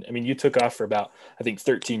in? And I mean, you took off for about, I think,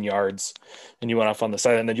 13 yards and you went off on the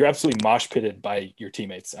side, and then you're absolutely mosh pitted by your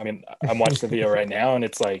teammates. I mean, I'm watching the video right now, and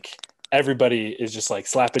it's like everybody is just like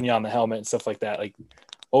slapping you on the helmet and stuff like that. Like,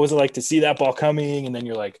 what was it like to see that ball coming? And then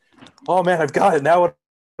you're like, oh man, I've got it. Now what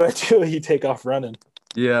do I do? You take off running.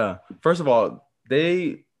 Yeah. First of all,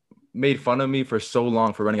 they made fun of me for so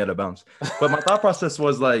long for running out of bounds. But my thought process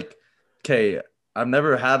was like, okay, I've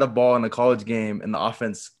never had a ball in a college game and the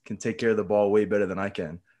offense can take care of the ball way better than I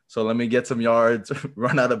can. So let me get some yards,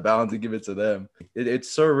 run out of bounds and give it to them.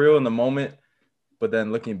 It's surreal in the moment, but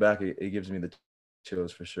then looking back, it gives me the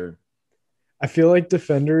chills for sure. I feel like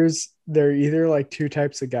defenders, they're either like two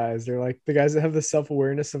types of guys. They're like the guys that have the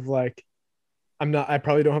self-awareness of like, I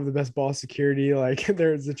probably don't have the best ball security. Like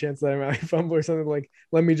there's a chance that I might fumble or something, like,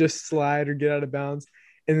 let me just slide or get out of bounds.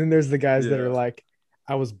 And then there's the guys that are Yeah. like,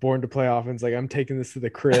 I was born to play offense. Like I'm taking this to the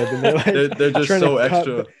crib. And they're like They're just trying to so cut,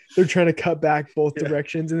 extra. they're trying to cut back both Yeah,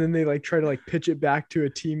 directions. And then they like try to like pitch it back to a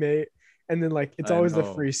teammate. And then like it's I always the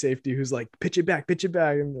know. free safety who's like, pitch it back, pitch it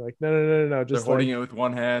back. And they're like, no, no, no, no, no. They're Just holding like, it with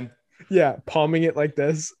one hand. yeah, palming it like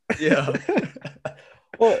this. Yeah.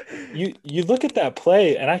 Well, you look at that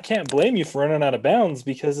play, and I can't blame you for running out of bounds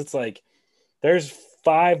because it's like there's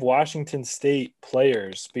five Washington State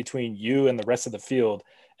players between you and the rest of the field.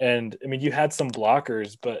 And I mean, you had some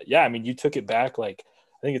blockers, but yeah, I mean, you took it back like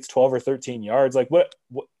I think it's 12 or 13 yards. Like what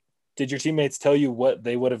did your teammates tell you what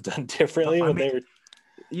they would have done No, differently I when mean, they were?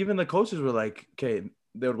 even the coaches were like, okay,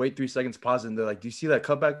 they would wait 3 seconds, pause, and they're like, do you see that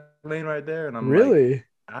cutback lane right there? And I'm like, Really?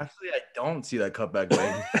 actually, I don't see that cutback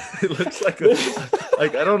lane. It looks like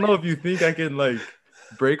like I don't know if you think I can like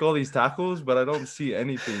break all these tackles, but I don't see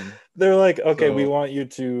anything. They're like, okay, we So want you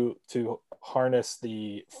to harness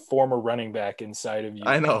the former running back inside of you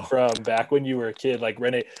I know. from back when you were a kid. Like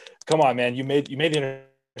Rene, come on, man, you made the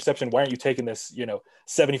interception. Why aren't you taking this,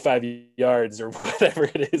 75 yards or whatever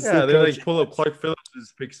it is? Your Yeah, they coach, like pull up Clark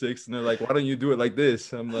Phillips's pick six, and they're like, why don't you do it like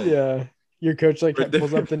this? I'm like, yeah. Your coach like we're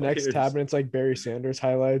pulls up different the next tab players. and it's like Barry Sanders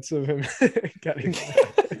highlights of him cutting.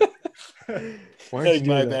 Why aren't you Like,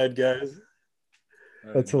 my doing that? bad, guys.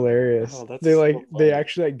 I That's know. hilarious. Oh, that's They so like they funny.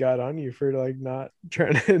 actually like got on you for like not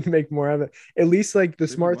trying to make more of it. At least like the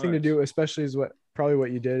Pretty smart thing to much. do, especially is what probably what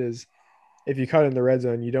you did is if you caught it in the red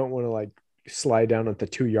zone, you don't want to like slide down at the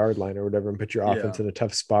 2 yard line or whatever and put your offense Yeah. in a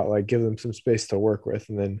tough spot. Like give them some space to work with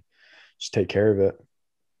and then just take care of it.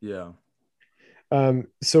 Yeah.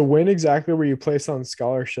 So when exactly were you placed on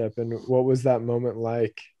scholarship and what was that moment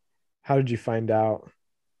like? How did you find out?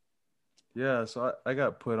 Yeah. So I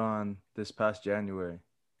got put on this past January.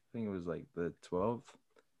 I think it was like the 12th.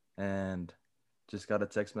 And just got a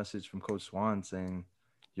text message from Coach Swan saying,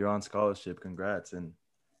 "You're on scholarship. Congrats." And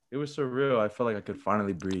it was surreal. I felt like I could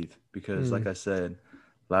finally breathe because, like I said,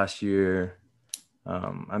 last year,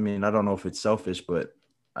 I mean, I don't know if it's selfish, but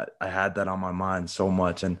I had that on my mind so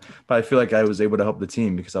much. But I feel like I was able to help the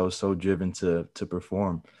team because I was so driven to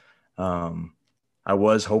perform. I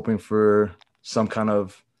was hoping for some kind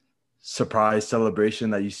of surprise celebration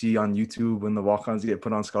that you see on YouTube when the walk-ons get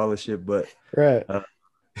put on scholarship, but Right.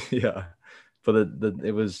 yeah, but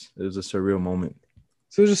it was a surreal moment.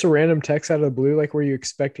 So just a random text out of the blue, like were you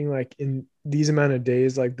expecting like in these amount of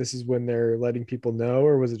days, like this is when they're letting people know,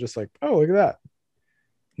 or was it just like, oh, look at that?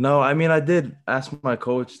 No, I mean, I did ask my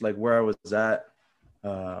coach like where I was at.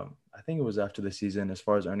 I think it was after the season as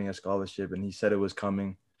far as earning a scholarship, and he said it was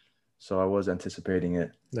coming. So I was anticipating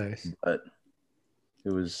it. Nice. But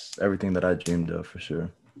it was everything that I dreamed of for sure.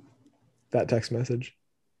 That text message.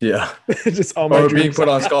 Yeah. Just all my or dreams. being put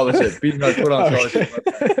on scholarship. Being put on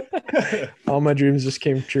scholarship. All my dreams just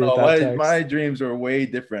came true with that text. My dreams were way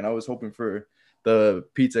different. I was hoping for the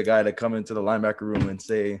pizza guy to come into the linebacker room and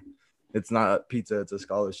say, it's not pizza, it's a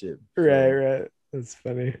scholarship. Right. That's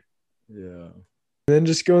funny. Yeah. And then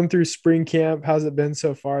just going through spring camp, how's it been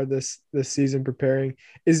so far this season preparing?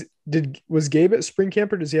 Was Gabe at spring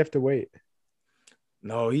camp or does he have to wait?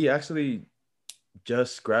 No, he actually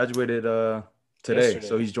just graduated today. Yesterday.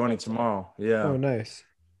 So he's joining tomorrow. Yeah. Oh, nice.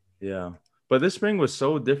 Yeah. But this spring was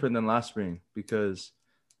so different than last spring because,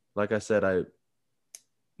 like I said, I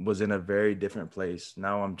was in a very different place.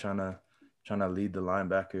 Now I'm trying to lead the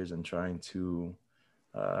linebackers and trying to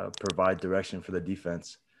provide direction for the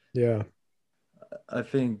defense. Yeah. I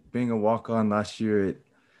think being a walk-on last year,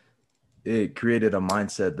 it created a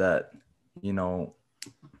mindset that, you know,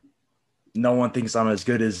 no one thinks I'm as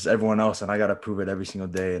good as everyone else, and I got to prove it every single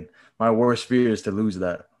day. And my worst fear is to lose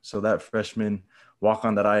that. So that freshman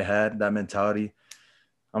walk-on that I had, that mentality,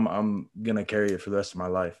 I'm going to carry it for the rest of my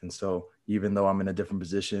life. And so even though I'm in a different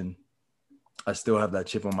position, I still have that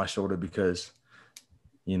chip on my shoulder because,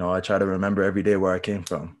 you know, I try to remember every day where I came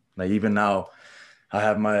from. Like even now, I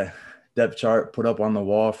have my depth chart put up on the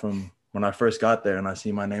wall from when I first got there, and I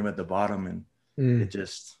see my name at the bottom, and it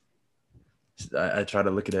just I try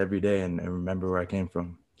to look at it every day and remember where I came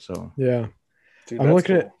from. So yeah. Dude, I'm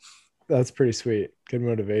looking at that's pretty sweet. Good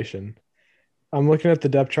motivation. I'm looking at the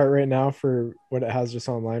depth chart right now for what it has just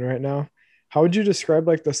online right now. How would you describe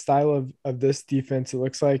like the style of this defense? It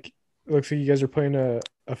looks like you guys are playing a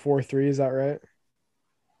 4-3. Is that right?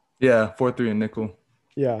 Yeah, 4-3 and nickel.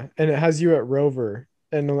 Yeah, and it has you at rover,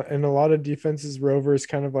 and a lot of defenses, rover is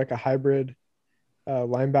kind of like a hybrid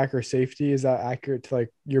linebacker safety. Is that accurate to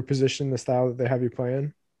like your position, the style that they have you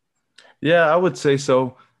playing? Yeah, I would say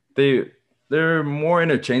so. They're more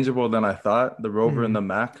interchangeable than I thought, the rover and the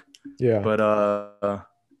Mac. Yeah, but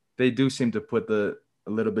they do seem to put a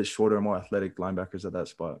little bit shorter, more athletic linebackers at that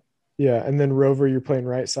spot. Yeah, and then rover, you're playing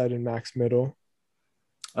right side and Mac's middle.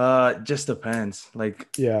 Just depends. Like,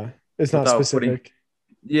 yeah, it's not specific.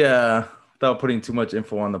 Without putting too much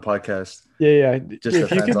info on the podcast. Yeah. Just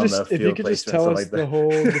if you could just tell us like the whole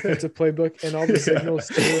defensive playbook and all the signals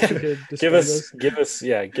too, if you could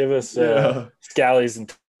give us Scally's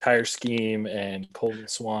entire scheme and Colton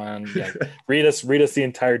Swan. Yeah, read us the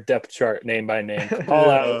entire depth chart name by name. Call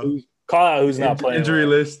out who's not playing. Injury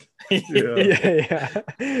list. Yeah.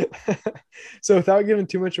 So without giving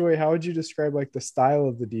too much away, how would you describe like the style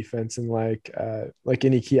of the defense and like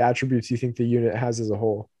any key attributes you think the unit has as a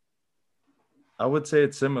whole? I would say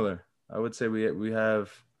it's similar. I would say we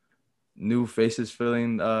have new faces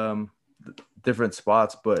filling different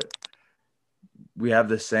spots, but we have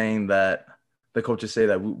the saying that the coaches say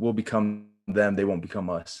that we'll become them, they won't become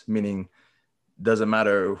us. Meaning, doesn't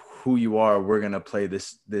matter who you are, we're gonna play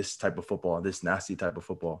this type of football, this nasty type of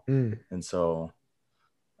football. And so,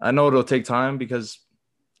 I know it'll take time because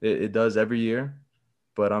it does every year,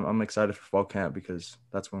 but I'm excited for fall camp because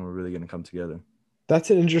that's when we're really gonna come together. That's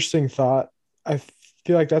an interesting thought. I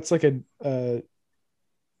feel like that's like a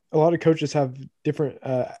lot of coaches have different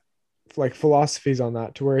like philosophies on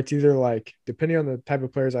that, to where it's either like, depending on the type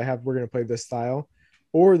of players I have, we're going to play this style,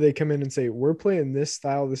 or they come in and say, we're playing this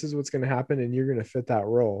style, this is what's going to happen, and you're going to fit that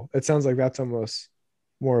role. It sounds like that's almost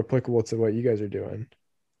more applicable to what you guys are doing.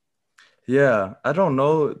 Yeah, I don't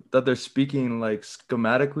know that they're speaking like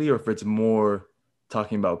schematically or if it's more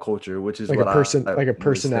talking about culture, which is like what like a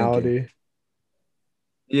personality.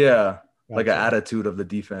 Yeah. Like an attitude of the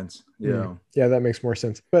defense. Yeah. Yeah, that makes more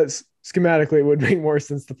sense. But schematically, it would make more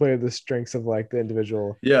sense to play the strengths of like the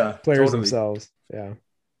individual players themselves. Yeah.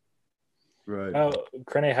 Right.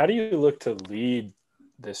 Karene, how do you look to lead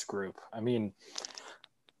this group? I mean,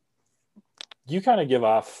 you kind of give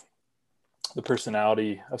off the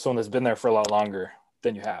personality of someone that's been there for a lot longer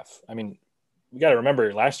than you have. I mean, we got to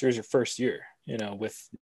remember last year is your first year,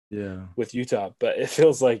 with Utah, but it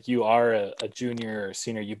feels like you are a junior or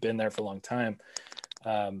senior. You've been there for a long time,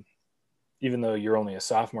 even though you're only a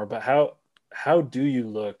sophomore. But how do you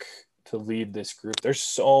look to lead this group? There's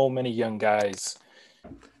so many young guys.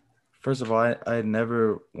 First of all, I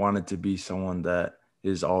never wanted to be someone that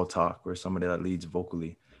is all talk or somebody that leads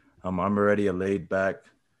vocally. I'm already a laid back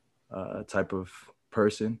type of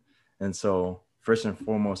person. And so first and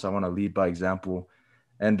foremost, I want to lead by example.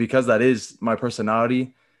 And because that is my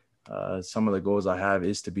personality, some of the goals I have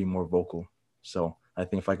is to be more vocal. So I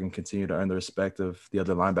think if I can continue to earn the respect of the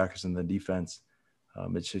other linebackers in the defense,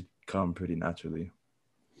 it should come pretty naturally.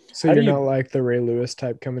 So you're not like the Ray Lewis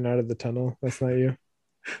type coming out of the tunnel? That's not you?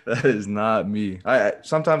 That is not me. I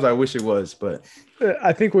sometimes I wish it was, but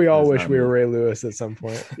I think we all wish we were Ray Lewis at some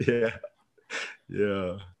point. Yeah.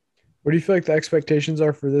 What do you feel like the expectations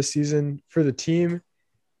are for this season for the team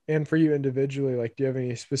and for you individually? Like, do you have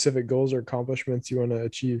any specific goals or accomplishments you want to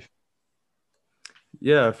achieve?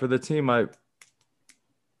 Yeah, for the team,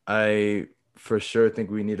 I for sure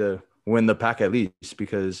think we need to win the pack at least,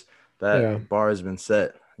 because that bar has been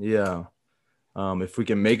set. Yeah. If we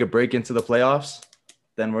can make a break into the playoffs,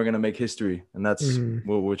 then we're going to make history. And that's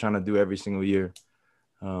what we're trying to do every single year.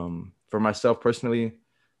 For myself personally,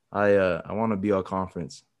 I want to be all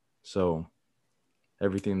conference. So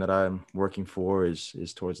everything that I'm working for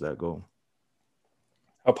is towards that goal.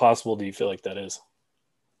 How possible do you feel like that is?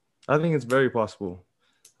 I think it's very possible.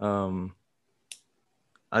 I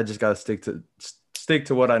just got to stick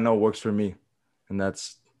to what I know works for me. And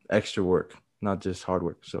that's extra work, not just hard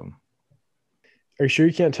work. So. Are you sure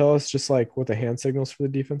you can't tell us just like what the hand signals for the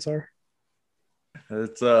defense are?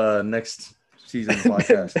 It's next season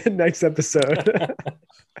podcast. Next episode.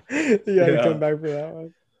 You gotta come back for that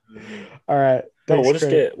one. All right. No, we'll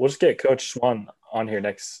just get Coach Swan on here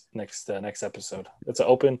next episode. It's an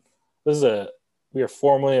open. We are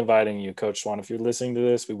formally inviting you, Coach Swan. If you're listening to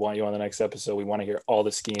this, we want you on the next episode. We want to hear all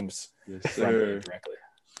the schemes from you directly.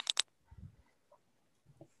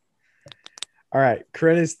 All right.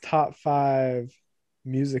 Karene's top 5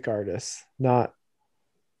 music artists, not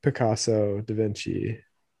Picasso, Da Vinci,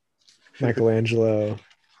 Michelangelo.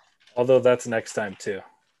 Although that's next time too.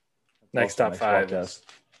 Next top 5 is,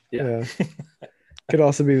 yeah. Could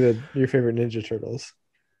also be your favorite Ninja Turtles.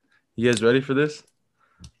 You guys ready for this?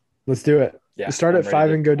 Let's do it. Yeah. Let's start at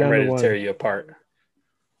 5 and go down to 1. I'm ready to tear you apart.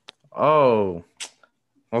 Oh,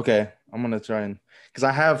 okay. I'm gonna try and because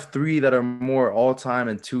I have 3 that are more all time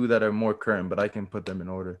and 2 that are more current, but I can put them in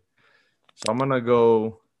order. So I'm gonna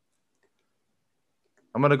go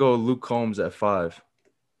Luke Combs at 5.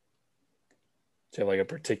 Do you have like a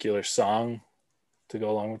particular song to go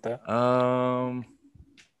along with that?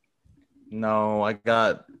 No, I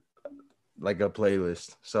got like a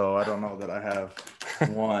playlist, so I don't know that I have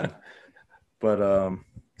one. But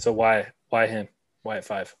so why him? Why at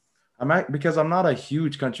 5? Because I'm not a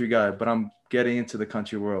huge country guy, but I'm getting into the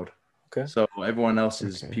country world. Okay. So everyone else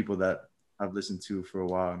is people that I've listened to for a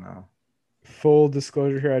while now. Full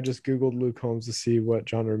disclosure here, I just Googled Luke Combs to see what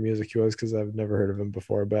genre of music he was because I've never heard of him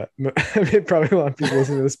before, but I mean, probably a lot of people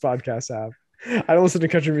listening to this podcast have. I don't listen to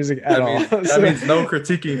country music at all. That means no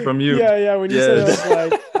critiquing from you. Yeah. When you said it, I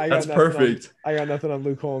was like, that's perfect. I got nothing on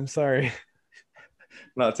Luke Combs. Sorry.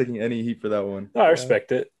 Not taking any heat for that one. No, I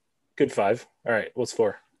respect it. Good 5. All right. What's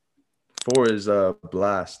 4? 4 is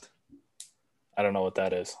Blast. I don't know what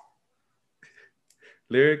that is.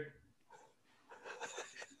 Lyric?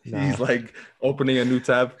 Nah. He's like opening a new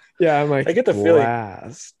tab. Yeah, I'm like, I get the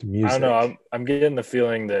Blast feeling. Music. I don't know. I'm getting the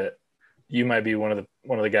feeling that you might be one of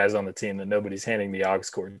the guys on the team that nobody's handing the aux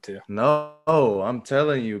cord to. No, I'm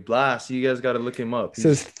telling you, Blast. You guys got to look him up. It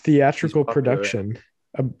says theatrical production.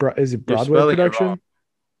 Is it Broadway production?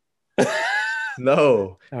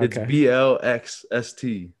 No, it's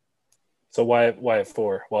BLXST. So why at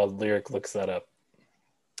 4 while Lyric looks that up?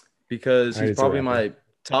 Because he's probably my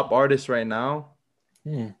top artist right now.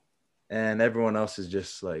 And everyone else is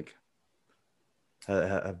just like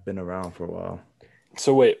have been around for a while.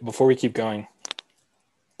 So wait, before we keep going,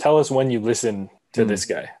 tell us when you listen to this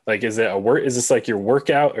guy. Like, is this like your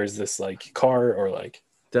workout, or is this like car, or like?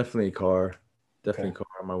 Definitely car. Definitely car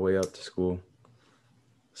on my way up to school.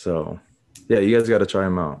 So yeah, you guys got to try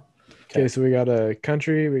him out. Okay, so we got a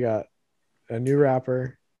country, we got a new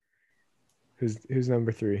rapper. Who's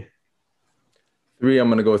number 3? 3, I'm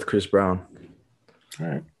gonna go with Chris Brown. All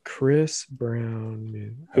right, Chris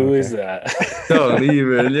Brown. Who is that? Don't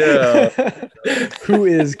even. Yeah. Who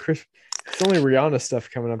is Chris? It's only Rihanna stuff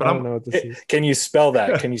coming up. I don't know what this is. Can you spell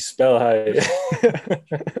that? Can you spell how?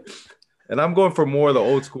 And I'm going for more of the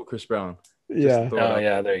old school Chris Brown. Just to Yeah. throw it Oh out yeah,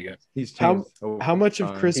 there. there you go. He's How changed over how much of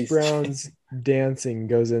time. Chris He's- Brown's dancing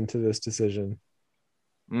goes into this decision?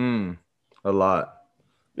 A lot.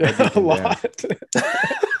 That dude A can dance. lot.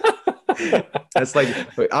 That's like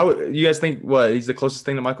you guys think what he's the closest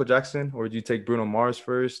thing to Michael Jackson, or do you take Bruno Mars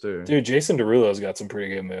first? Or Dude, Jason Derulo's got some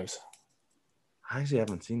pretty good moves. I actually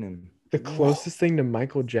haven't seen him. The closest thing to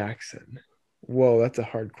Michael Jackson. Whoa, that's a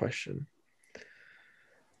hard question.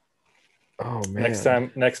 Oh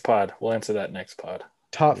man. Next pod. We'll answer that next pod.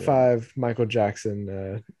 Top Yeah. 5 Michael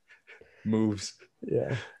Jackson. Moves.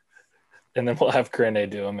 Yeah. And then we'll have Karene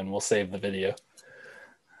do them, and we'll save the video.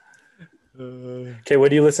 Okay, when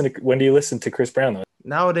do you listen to Chris Brown though?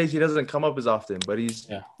 Nowadays he doesn't come up as often, but he's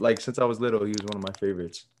Yeah. like since I was little, he was one of my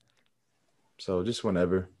favorites. So just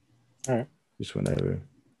whenever. All right. Just whenever.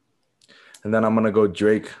 And then I'm gonna go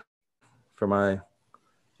Drake for my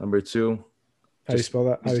number 2. How do you spell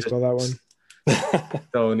that? How do you spell that one?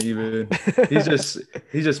 Don't even. He's just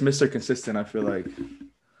Mr. Consistent, I feel like.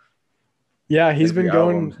 Yeah, he's been Every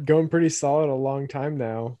album. going pretty solid a long time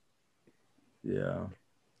now. Yeah.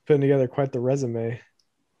 Putting together quite the resume.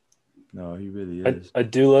 No, he really is. I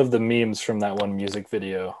do love the memes from that one music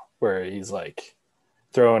video where he's like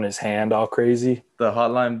throwing his hand all crazy. The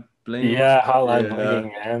hotline bling. Yeah, hotline Yeah.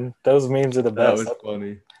 blinging, man. Those memes are the That best. was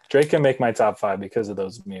funny. Drake can make my top 5 because of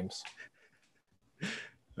those memes.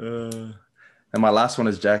 And my last one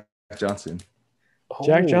is Jack Johnson.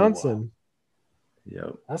 Jack Oh, Johnson.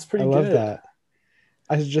 Yep. That's pretty I good. love that.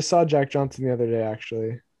 I just saw Jack Johnson the other day,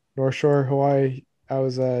 actually. North Shore, Hawaii. I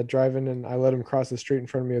was driving and I let him cross the street in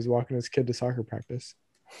front of me. He was walking his kid to soccer practice.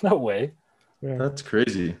 No way. Yeah. That's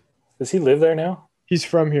crazy. Does he live there now? He's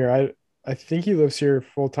from here. I think he lives here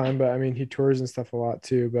full time, but I mean, he tours and stuff a lot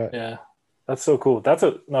too. But Yeah. That's so cool.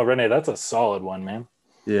 Renee, that's a solid one, man.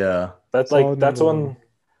 Yeah. That's Solid that's number one one.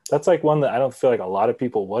 that's like one that I don't feel like a lot of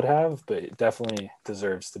people would have, but it definitely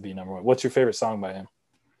deserves to be number 1. What's your favorite song by him?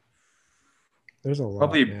 there's a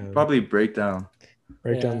lot. Probably Breakdown.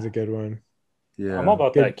 Breakdown's Yeah. a good one. Yeah. I'm all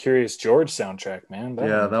about Good. that Curious George soundtrack, man.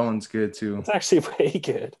 That one's good too. It's actually way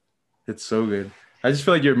good. It's so good. I just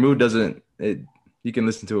feel like your mood doesn't you can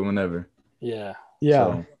listen to it whenever. Yeah. Yeah.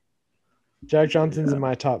 So, Jack Johnson's Yeah. in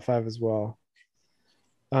my top 5 as well.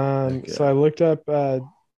 Heck So yeah. I looked up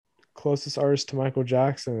closest artist to Michael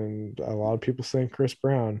Jackson, and a lot of people saying Chris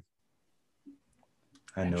Brown.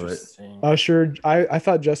 I know it. Interesting. Usher, I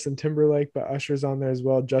thought Justin Timberlake, but Usher's on there as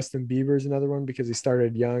well. Justin Bieber's another one because he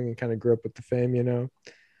started young and kind of grew up with the fame, you know.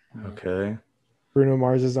 Okay. Bruno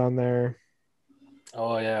Mars is on there.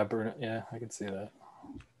 Oh yeah, Bruno. Yeah, I can see that.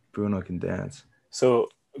 Bruno can dance. So,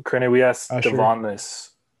 Karene, we asked Usher. Devon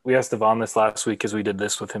this. We asked Devon this last week because we did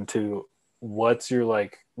this with him too. What's your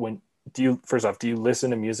do you listen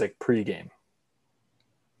to music pregame?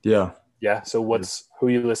 Yeah. Yeah. So who are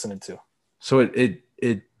you listening to? So it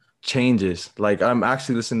changes. Like I'm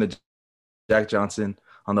actually listening to Jack Johnson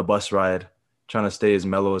on the bus ride, trying to stay as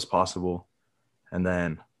mellow as possible. And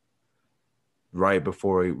then right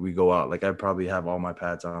before we go out, like I probably have all my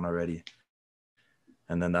pads on already.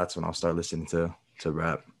 And then that's when I'll start listening to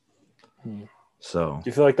rap. So Do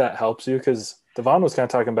you feel like that helps you? Because Devon was kind of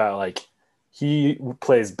talking about like he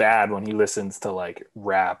plays bad when he listens to like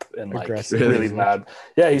rap and like Aggressive. really loud.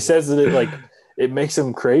 Yeah, he says that it makes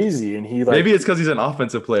him crazy, and he like maybe it's because he's an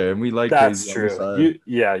offensive player and we like that's crazy on the true.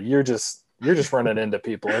 side. You're just running into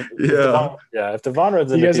people. Yeah. If Devon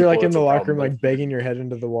runs You into guys people, are like in it's the a locker room, problem. like banging your head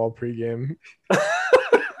into the wall pregame. I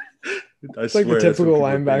It's like the swear that's what typical people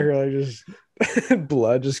linebacker, like just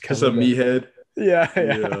blood just think. comes. Just a meathead.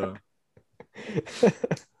 Yeah.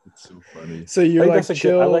 It's so funny. So you're I think like that's a good-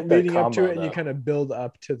 chill I like that leading up to combo, it, and you though. kind of build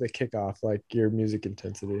up to the kickoff, like your music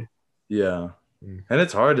intensity. Yeah. Mm. And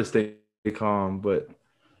it's hard to stay calm, but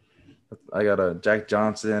I got a Jack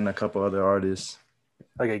Johnson, a couple other artists.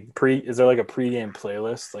 Is there like a pregame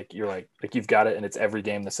playlist? Like you're like you've got it and it's every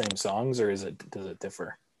game the same songs, or does it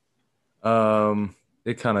differ?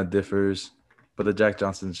 It kind of differs, but the Jack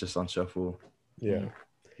Johnson's just on shuffle. Yeah.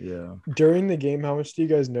 Yeah. During the game, how much do you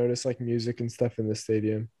guys notice like music and stuff in the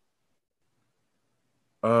stadium?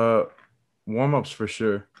 Warm-ups for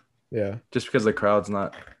sure. Yeah. Just because the crowd's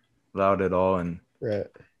not loud at all and Right.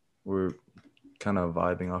 we're kind of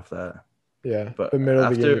vibing off that. Yeah. But But middle of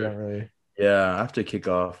the game, you after- don't really. Yeah, after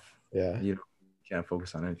kickoff, Yeah. you can't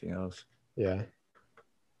focus on anything else. Yeah.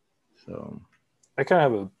 So I kind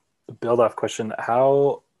of have a build-off question.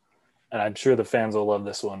 How, and I'm sure the fans will love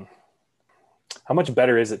this one. How much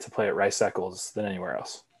better is it to play at Rice Eccles than anywhere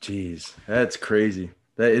else? Jeez, that's crazy.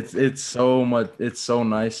 That it's so much. It's so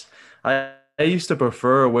nice. I used to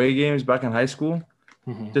prefer away games back in high school,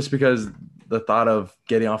 Mhm. just because the thought of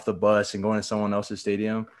getting off the bus and going to someone else's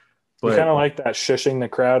stadium. You But kind of like that shushing the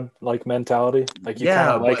crowd like mentality. Like you kind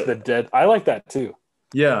yeah, of like but the dead. I like that too.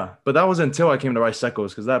 yeah, but that was until I came to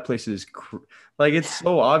Rice-Eccles because that place is like it's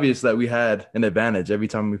so obvious that we had an advantage every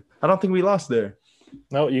time we. I don't think we lost there.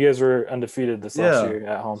 No, you guys were undefeated this last Yeah, year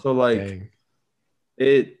at home. so like Dang.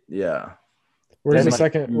 yeah, Where's And, the like,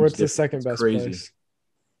 second? huge What's the difference. second It's best crazy. place?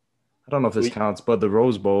 I don't know if this We- counts, but the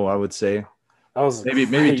Rose Bowl, I would say that was maybe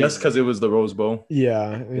just crazy. because it was the Rose Bowl. Yeah,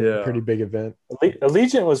 I mean, Yeah. pretty big event.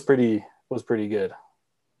 Allegiant was pretty good.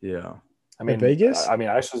 Yeah, I mean, Vegas? I mean,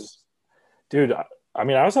 I was, dude. I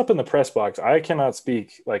mean, I was up in the press box. I cannot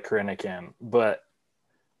speak like Karene can, but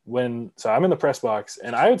so I'm in the press box,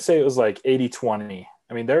 and I would say it was like 80-20.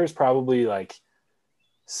 I mean, there was probably like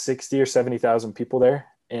 60 or 70,000 people there,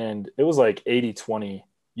 and it was like 80-20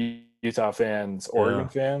 Utah fans, Oregon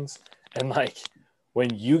fans, and like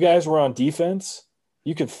when you guys were on defense,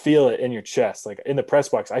 you could feel it in your chest. Like in the press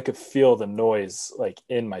box, I could feel the noise like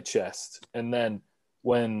in my chest, and then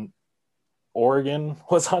when Oregon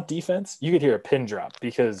was on defense, you could hear a pin drop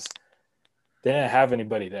because they didn't have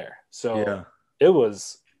anybody there. So yeah. it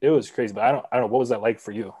was crazy. But I don't know, what was that like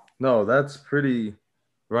for you? No, that's pretty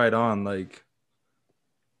right on. Like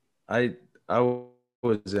I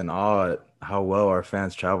was in awe at how well our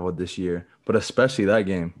fans traveled this year, but especially that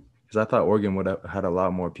game because I thought Oregon would have had a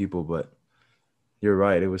lot more people. But you're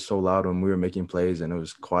right, it was so loud when we were making plays, and it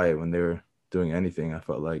was quiet when they were doing anything. I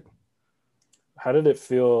felt like. How did it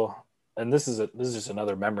feel? And this is just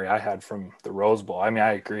another memory I had from the Rose Bowl. I mean,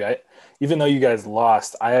 I agree. Even though you guys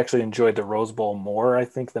lost, I actually enjoyed the Rose Bowl more, I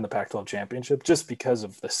think, than the Pac-12 championship, just because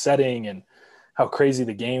of the setting and how crazy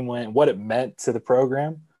the game went, what it meant to the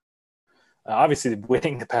program. Obviously,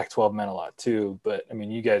 winning the Pac-12 meant a lot too, but I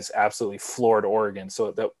mean, you guys absolutely floored Oregon,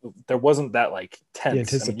 so that there wasn't that like tense. The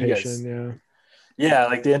anticipation, I mean, yeah,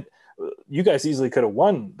 like you guys easily could have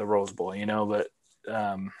won the Rose Bowl, but.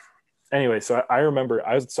 Anyway, so I remember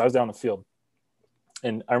I was down the field,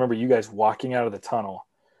 and I remember you guys walking out of the tunnel,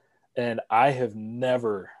 and I have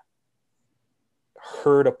never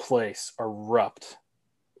heard a place erupt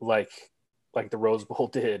like the Rose Bowl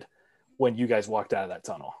did when you guys walked out of that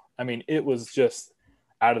tunnel. I mean, it was just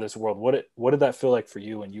out of this world. What did that feel like for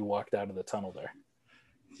you when you walked out of the tunnel there?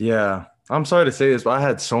 Yeah, I'm sorry to say this, but I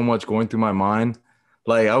had so much going through my mind.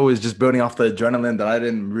 Like I was just building off the adrenaline that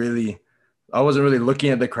I wasn't really looking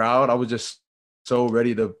at the crowd. I was just so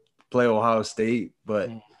ready to play Ohio State. But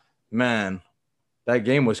man, that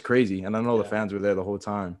game was crazy. And I know the fans were there the whole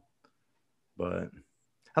time. But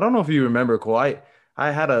I don't know if you remember, Cole. I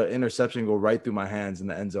had an interception go right through my hands in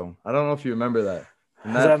the end zone. I don't know if you remember that.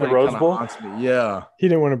 And Was that in the play Rose kinda Bowl? haunts me. Yeah. He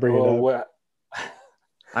didn't want to bring it up. What?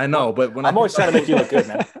 I know, but when I'm always trying to make you look good,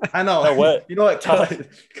 man. I know. Oh, what? You know what? Tell us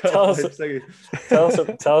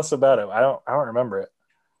about it. I don't remember it.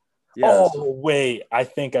 Yeah. Oh, wait. I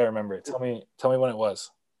think I remember it. Tell me when it was.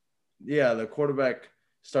 Yeah, the quarterback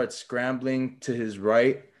starts scrambling to his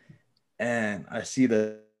right, and I see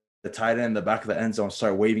the tight end in the back of the end zone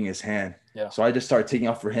start waving his hand. Yeah. So I just start taking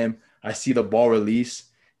off for him. I see the ball release,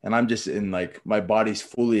 and I'm just in like my body's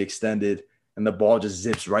fully extended, and the ball just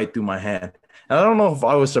zips right through my hand. And I don't know if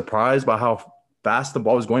I was surprised by how fast the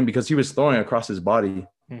ball was going because he was throwing across his body.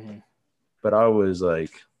 Mm-hmm. But I was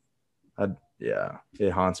like, yeah,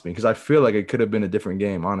 it haunts me because I feel like it could have been a different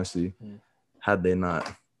game, honestly, had they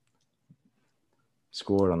not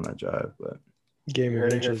scored on that drive. But Game You of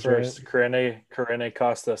heard it here inches, first. right? Karene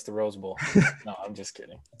cost us the Rose Bowl. No, I'm just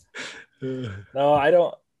kidding. No, I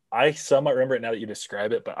don't. I somewhat remember it now that you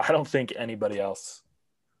describe it, but I don't think anybody else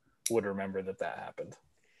would remember that happened.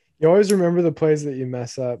 You always remember the plays that you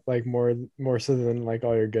mess up, like more so than like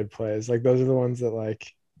all your good plays. Like those are the ones that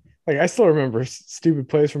like I still remember stupid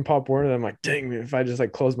plays from Pop Warner. And I'm like, dang, if I just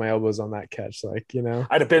like close my elbows on that catch,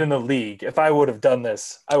 I'd have been in the league. If I would have done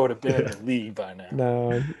this, I would have been in the league by now.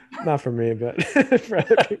 No, not for me, but for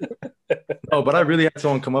other people. No, but I really had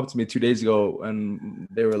someone come up to me 2 days ago, and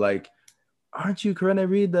they were like, "Aren't you Karene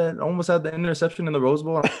Reid that almost had the interception in the Rose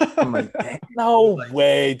Bowl?" I'm like, "Dang." No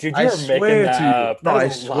way, dude! You're making that up. No, I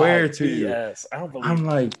That is a swear lie. to you. BS. I don't believe. I'm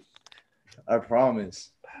like, I promise.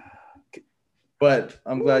 But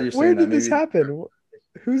I'm glad you're saying Where that. did this happen?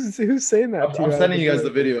 Who's saying that to you? I'm sending you guys the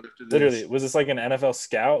video after this. Literally, was this like an NFL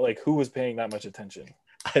scout? Like, who was paying that much attention?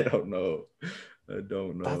 I don't know.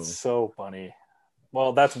 That's so funny.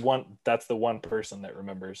 Well, that's the one person that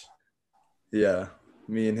remembers. Yeah,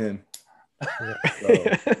 me and him.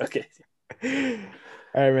 Yeah. Okay.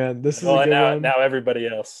 All right, man. This is a good one. Now everybody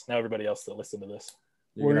else that listen to this.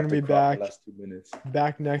 We're gonna be back. Last 2 minutes.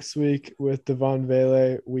 Back next week with Devon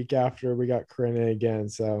Vele. Week after we got Karene again.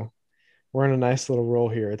 So we're in a nice little roll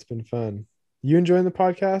here. It's been fun. You enjoying the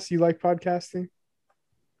podcast? You like podcasting?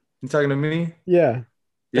 You talking to me? Yeah.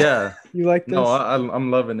 Yeah. You like No, this?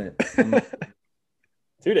 I'm loving it.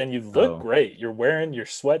 Dude, and you look Oh, great. You're wearing your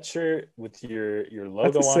sweatshirt with your That's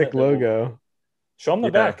logo a on sick it. That will logo. show them the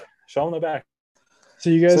yeah. back. Show them the back.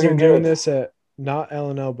 So you It's guys are looking doing good. this at not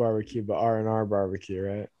L&L barbecue, but R&R barbecue,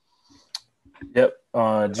 right? Yep.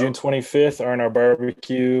 June 25th, R&R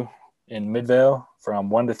Barbecue in Midvale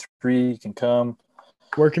from 1 to 3. You can come.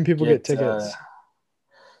 Where can people get tickets?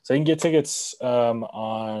 So you can get tickets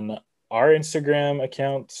on our Instagram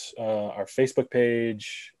account, our Facebook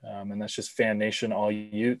page, and that's just Fan Nation All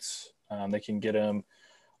Utes. They can get them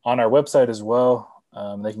on our website as well.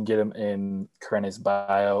 They can get them in Karene's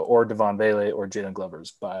bio or Devon Bailey or Jalen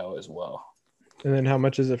Glover's bio as well. And then how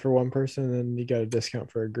much is it for one person? And then you got a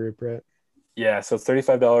discount for a group, right? Yeah, so it's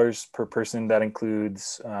 $35 per person. That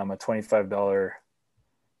includes a $25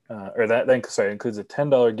 includes a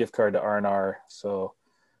 $10 gift card to R&R. So,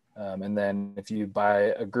 and then if you buy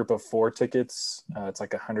a group of 4 tickets, it's like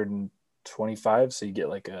 $125. So you get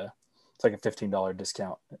it's like a $15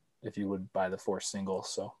 discount if you would buy the 4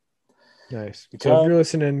 singles. So nice. So if you're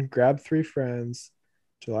listening, grab 3 friends.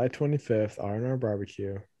 July 25th, R&R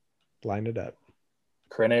barbecue. Line it up.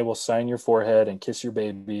 Karene will sign your forehead and kiss your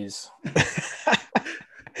babies.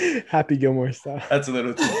 Happy Gilmore style. That's a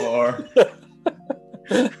little too far.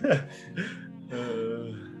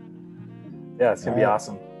 Yeah, it's going to be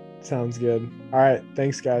awesome. Sounds good. All right.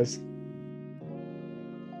 Thanks, guys.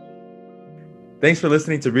 Thanks for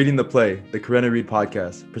listening to Reading the Play, the Karene Reid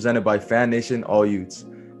podcast, presented by Fan Nation All Utes.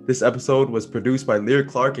 This episode was produced by Lear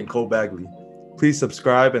Clark and Cole Bagley. Please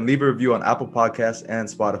subscribe and leave a review on Apple Podcasts and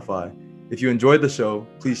Spotify. If you enjoyed the show,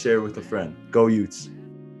 please share it with a friend. Go Utes!